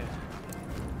first aid.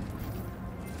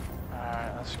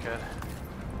 Alright, that's good.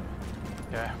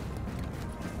 Okay.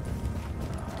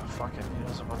 Fucking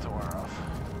needle's about to wear off.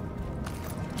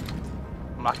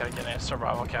 I'm not gonna get any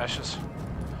survival caches.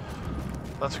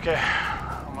 That's okay.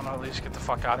 I'm gonna at least get the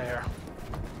fuck out of here.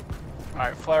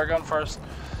 Alright, flare gun first.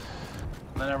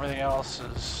 And then everything else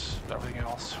is everything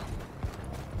else.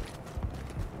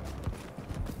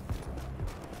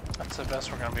 That's the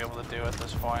best we're gonna be able to do at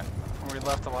this point. We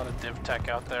left a lot of div tech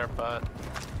out there, but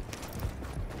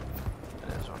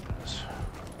it is what it is.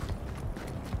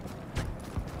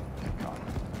 Get going.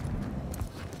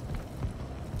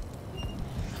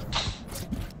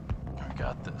 We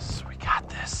got this. We got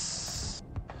this.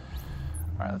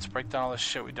 Alright, let's break down all this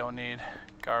shit we don't need.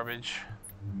 Garbage.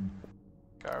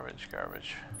 Garbage,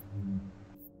 garbage.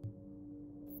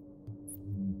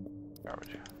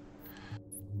 Garbage.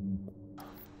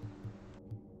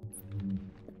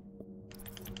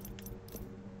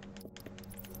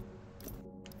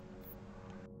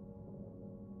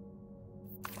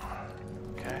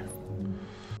 Okay.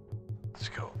 Let's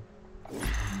go.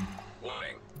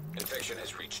 Warning. Infection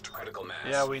has reached critical mass.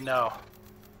 Yeah, we know.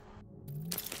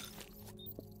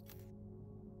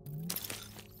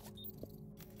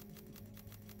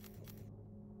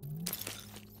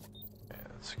 Okay,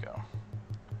 let's go.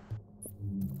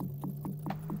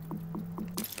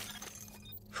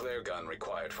 Flare gun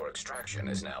required for extraction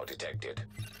is now detected.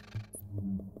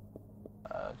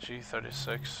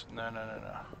 G36. No.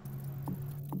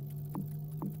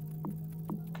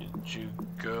 Could you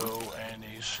go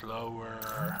any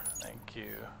slower? Thank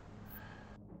you.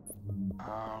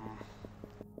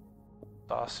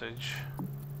 Sausage.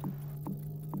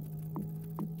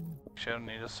 Actually, I don't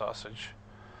need a sausage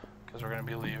because we're going to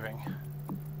be leaving.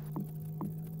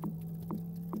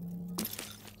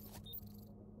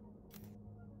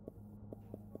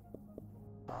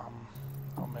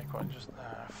 I'll make one just,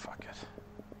 fuck it.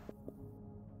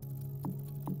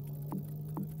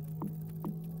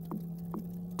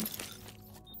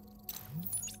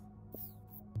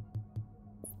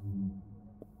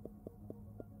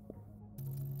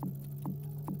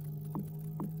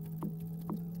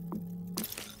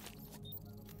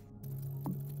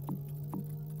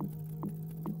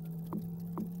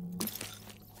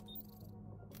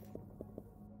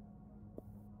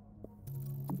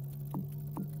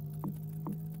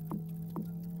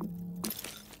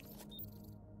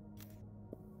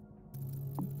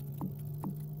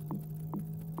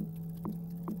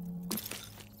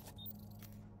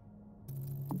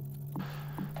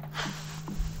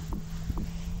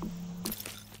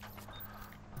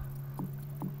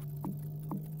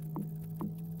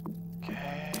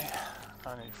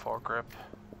 I need 4 grip.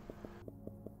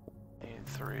 Need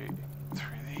three of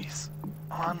these.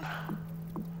 1,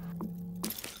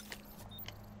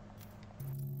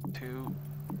 2,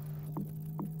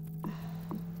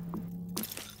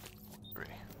 3.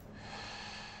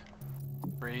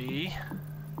 3.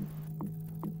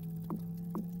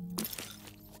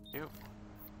 You.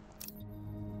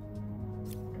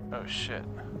 Oh shit.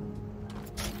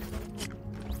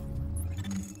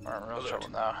 We're in real trouble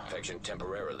now. Infection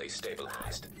temporarily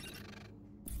stabilized.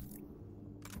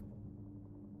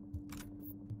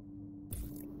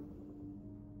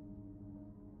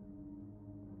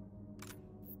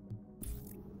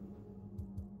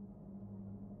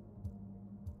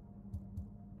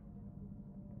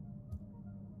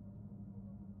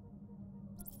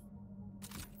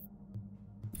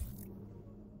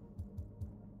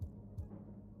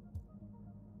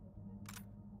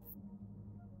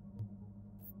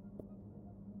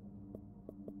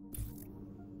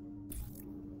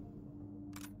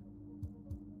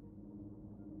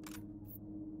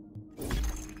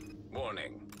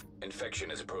 Warning.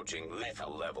 Infection is approaching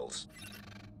lethal levels.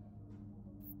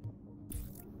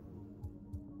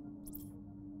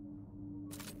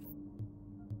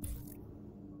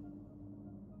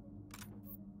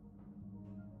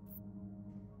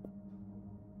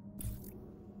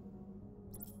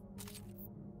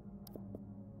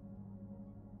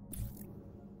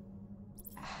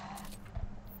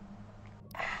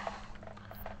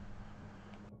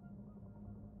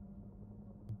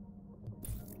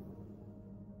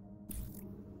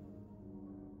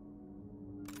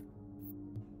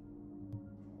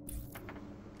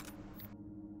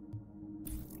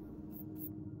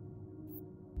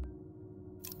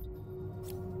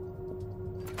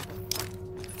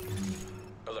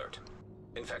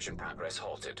 Infection progress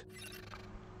halted.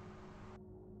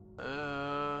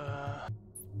 Nah,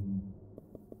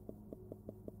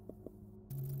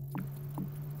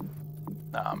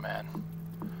 man.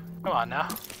 Come on now.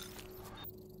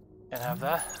 Can't have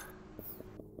that.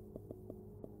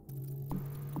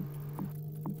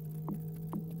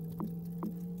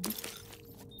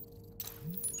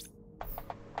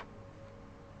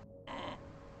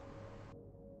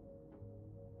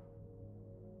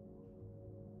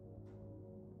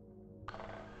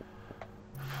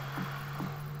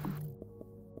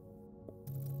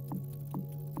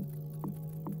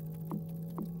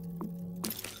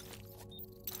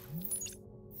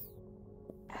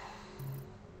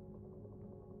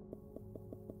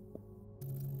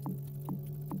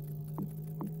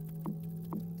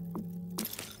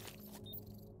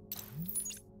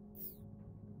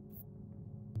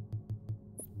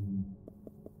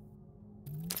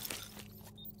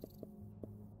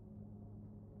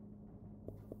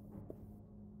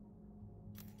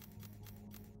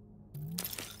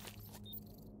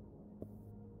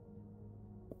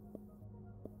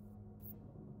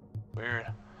 Weird.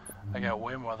 I got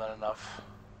way more than enough.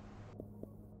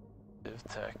 Div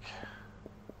tech.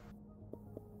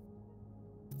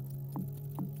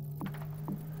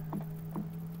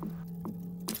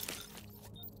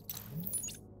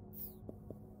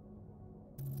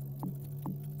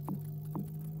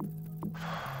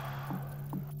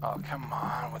 Oh, come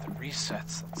on with the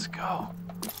resets. Let's go.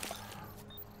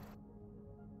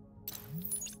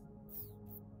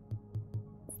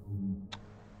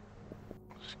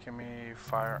 Give me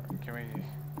fire, give me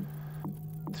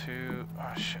 2,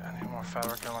 oh shit, I need more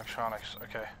fabric and electronics,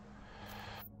 okay.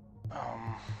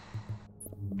 Come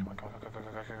on,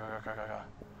 go.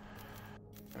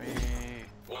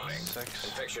 Warning. 6.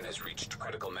 Infection has reached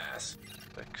critical mass.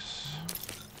 6.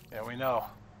 Yeah, we know.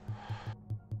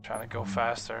 Trying to go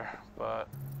faster, but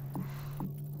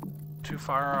 2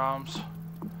 firearms.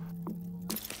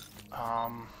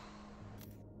 I'll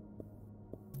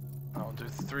do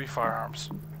 3 firearms.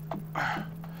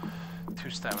 2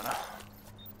 stamina.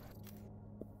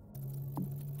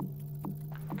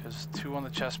 Because 2 on the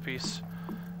chest piece,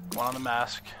 1 on the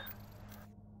mask,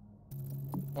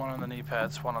 1 on the knee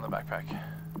pads, 1 on the backpack.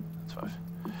 That's 5.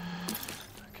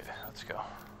 Okay, let's go.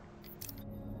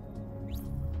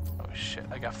 Oh shit,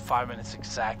 I got 5 minutes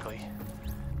exactly.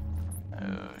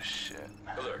 Oh shit.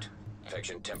 Alert.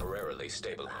 Infection temporarily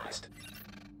stabilized.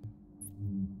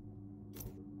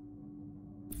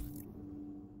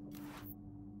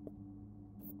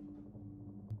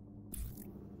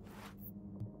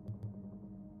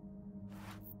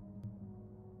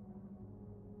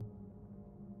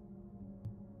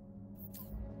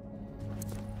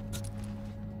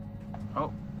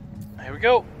 Oh, here we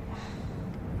go.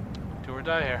 Do or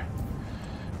die here.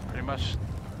 Pretty much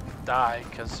die,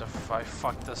 because if I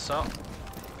fuck this up,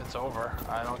 it's over.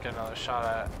 I don't get another shot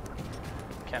at it.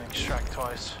 Can't extract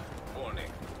twice. Warning.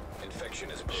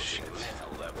 Infection is approaching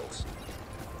lethal levels.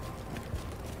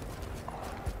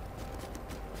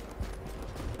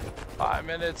 Five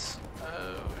minutes.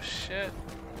 Oh shit.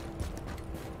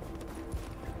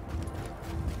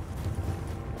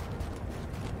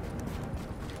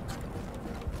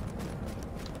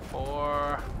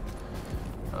 Four.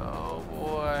 Oh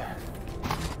boy.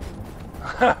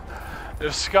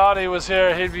 If Scotty was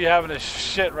here, he'd be having a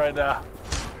shit right now.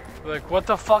 Like, what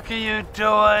the fuck are you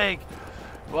doing?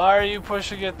 Why are you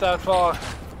pushing it that far?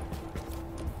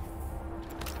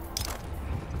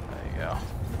 There you go.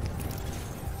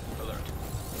 Alert.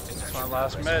 That's my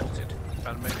last med.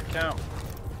 Gotta make it count.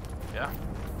 Yeah.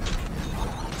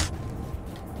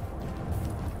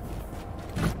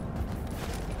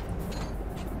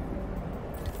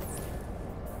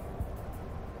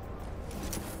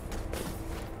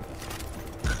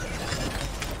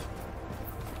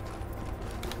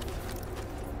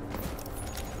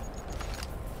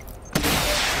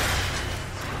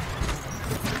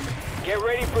 Get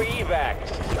ready for evac.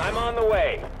 I'm on the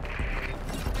way.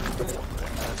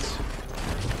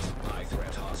 High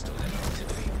threat hostile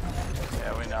activity.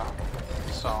 Yeah, we know.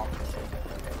 So,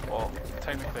 well,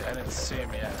 technically I didn't see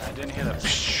him yet. I didn't hear the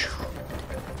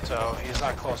so he's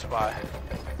not close by.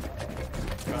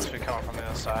 He must be coming from the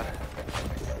other side.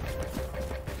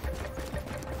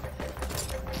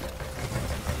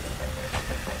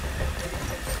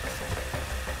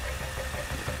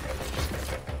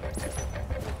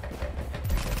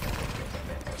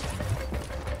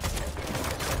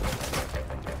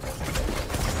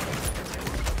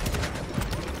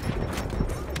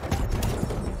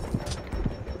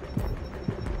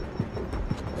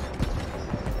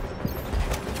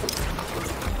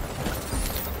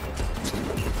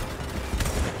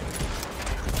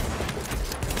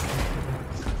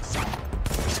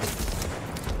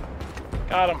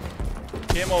 Got him.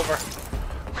 Game over.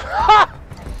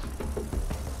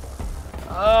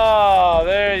 Oh,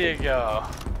 there you go.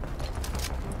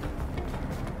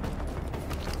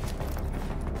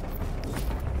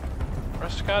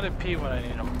 Where's Scotty P when I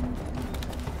need him?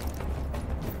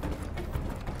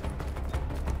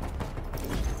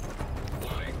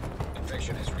 Warning.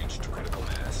 Infection has reached critical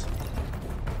mass.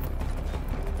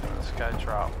 Where this guy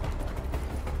drop?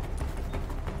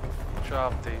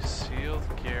 Drop the sealed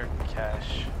gear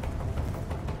cache.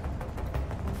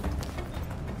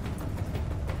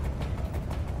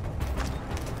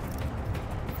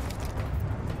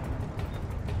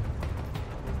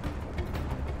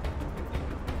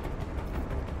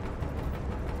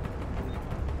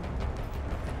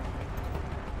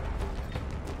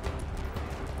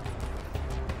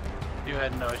 You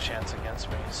had no chance against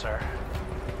me, sir.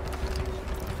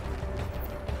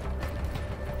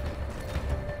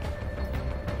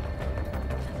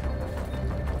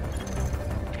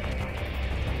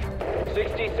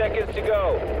 Seconds to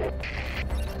go.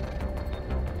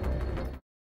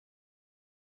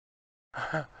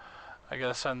 I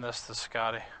gotta send this to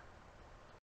Scotty.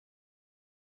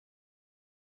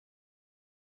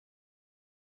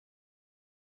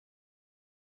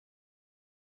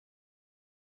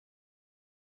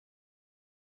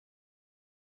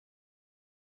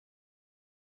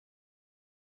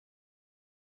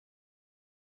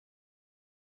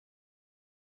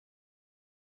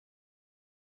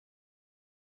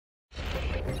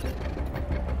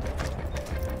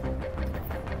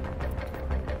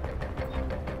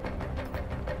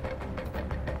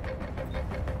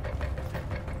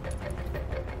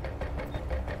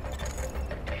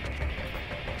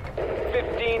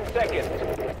 15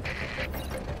 seconds.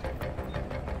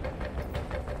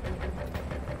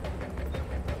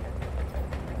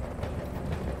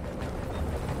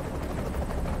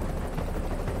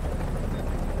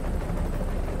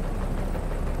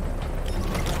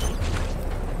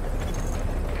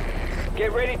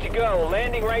 Get ready to go.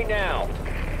 Landing right now.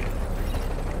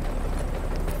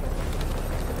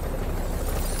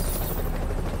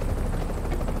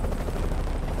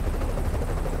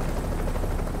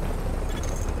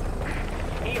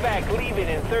 Evac leaving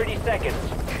in 30 seconds.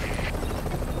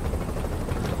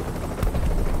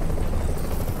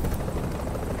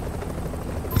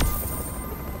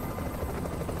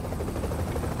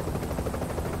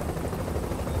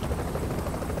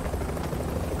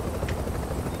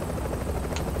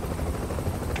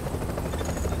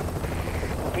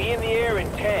 Be in the air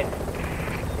in 10.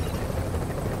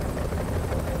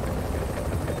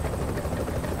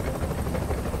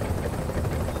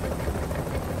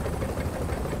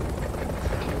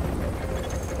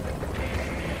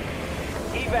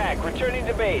 Evac, returning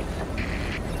to base.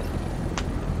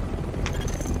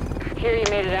 Here you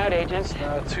made it out, agents.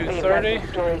 2:30,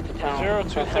 Stories to tell.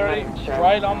 02:30,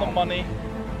 right on the money,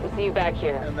 We'll see you back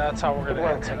here. and that's how we're Good gonna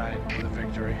end work. tonight with a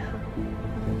victory.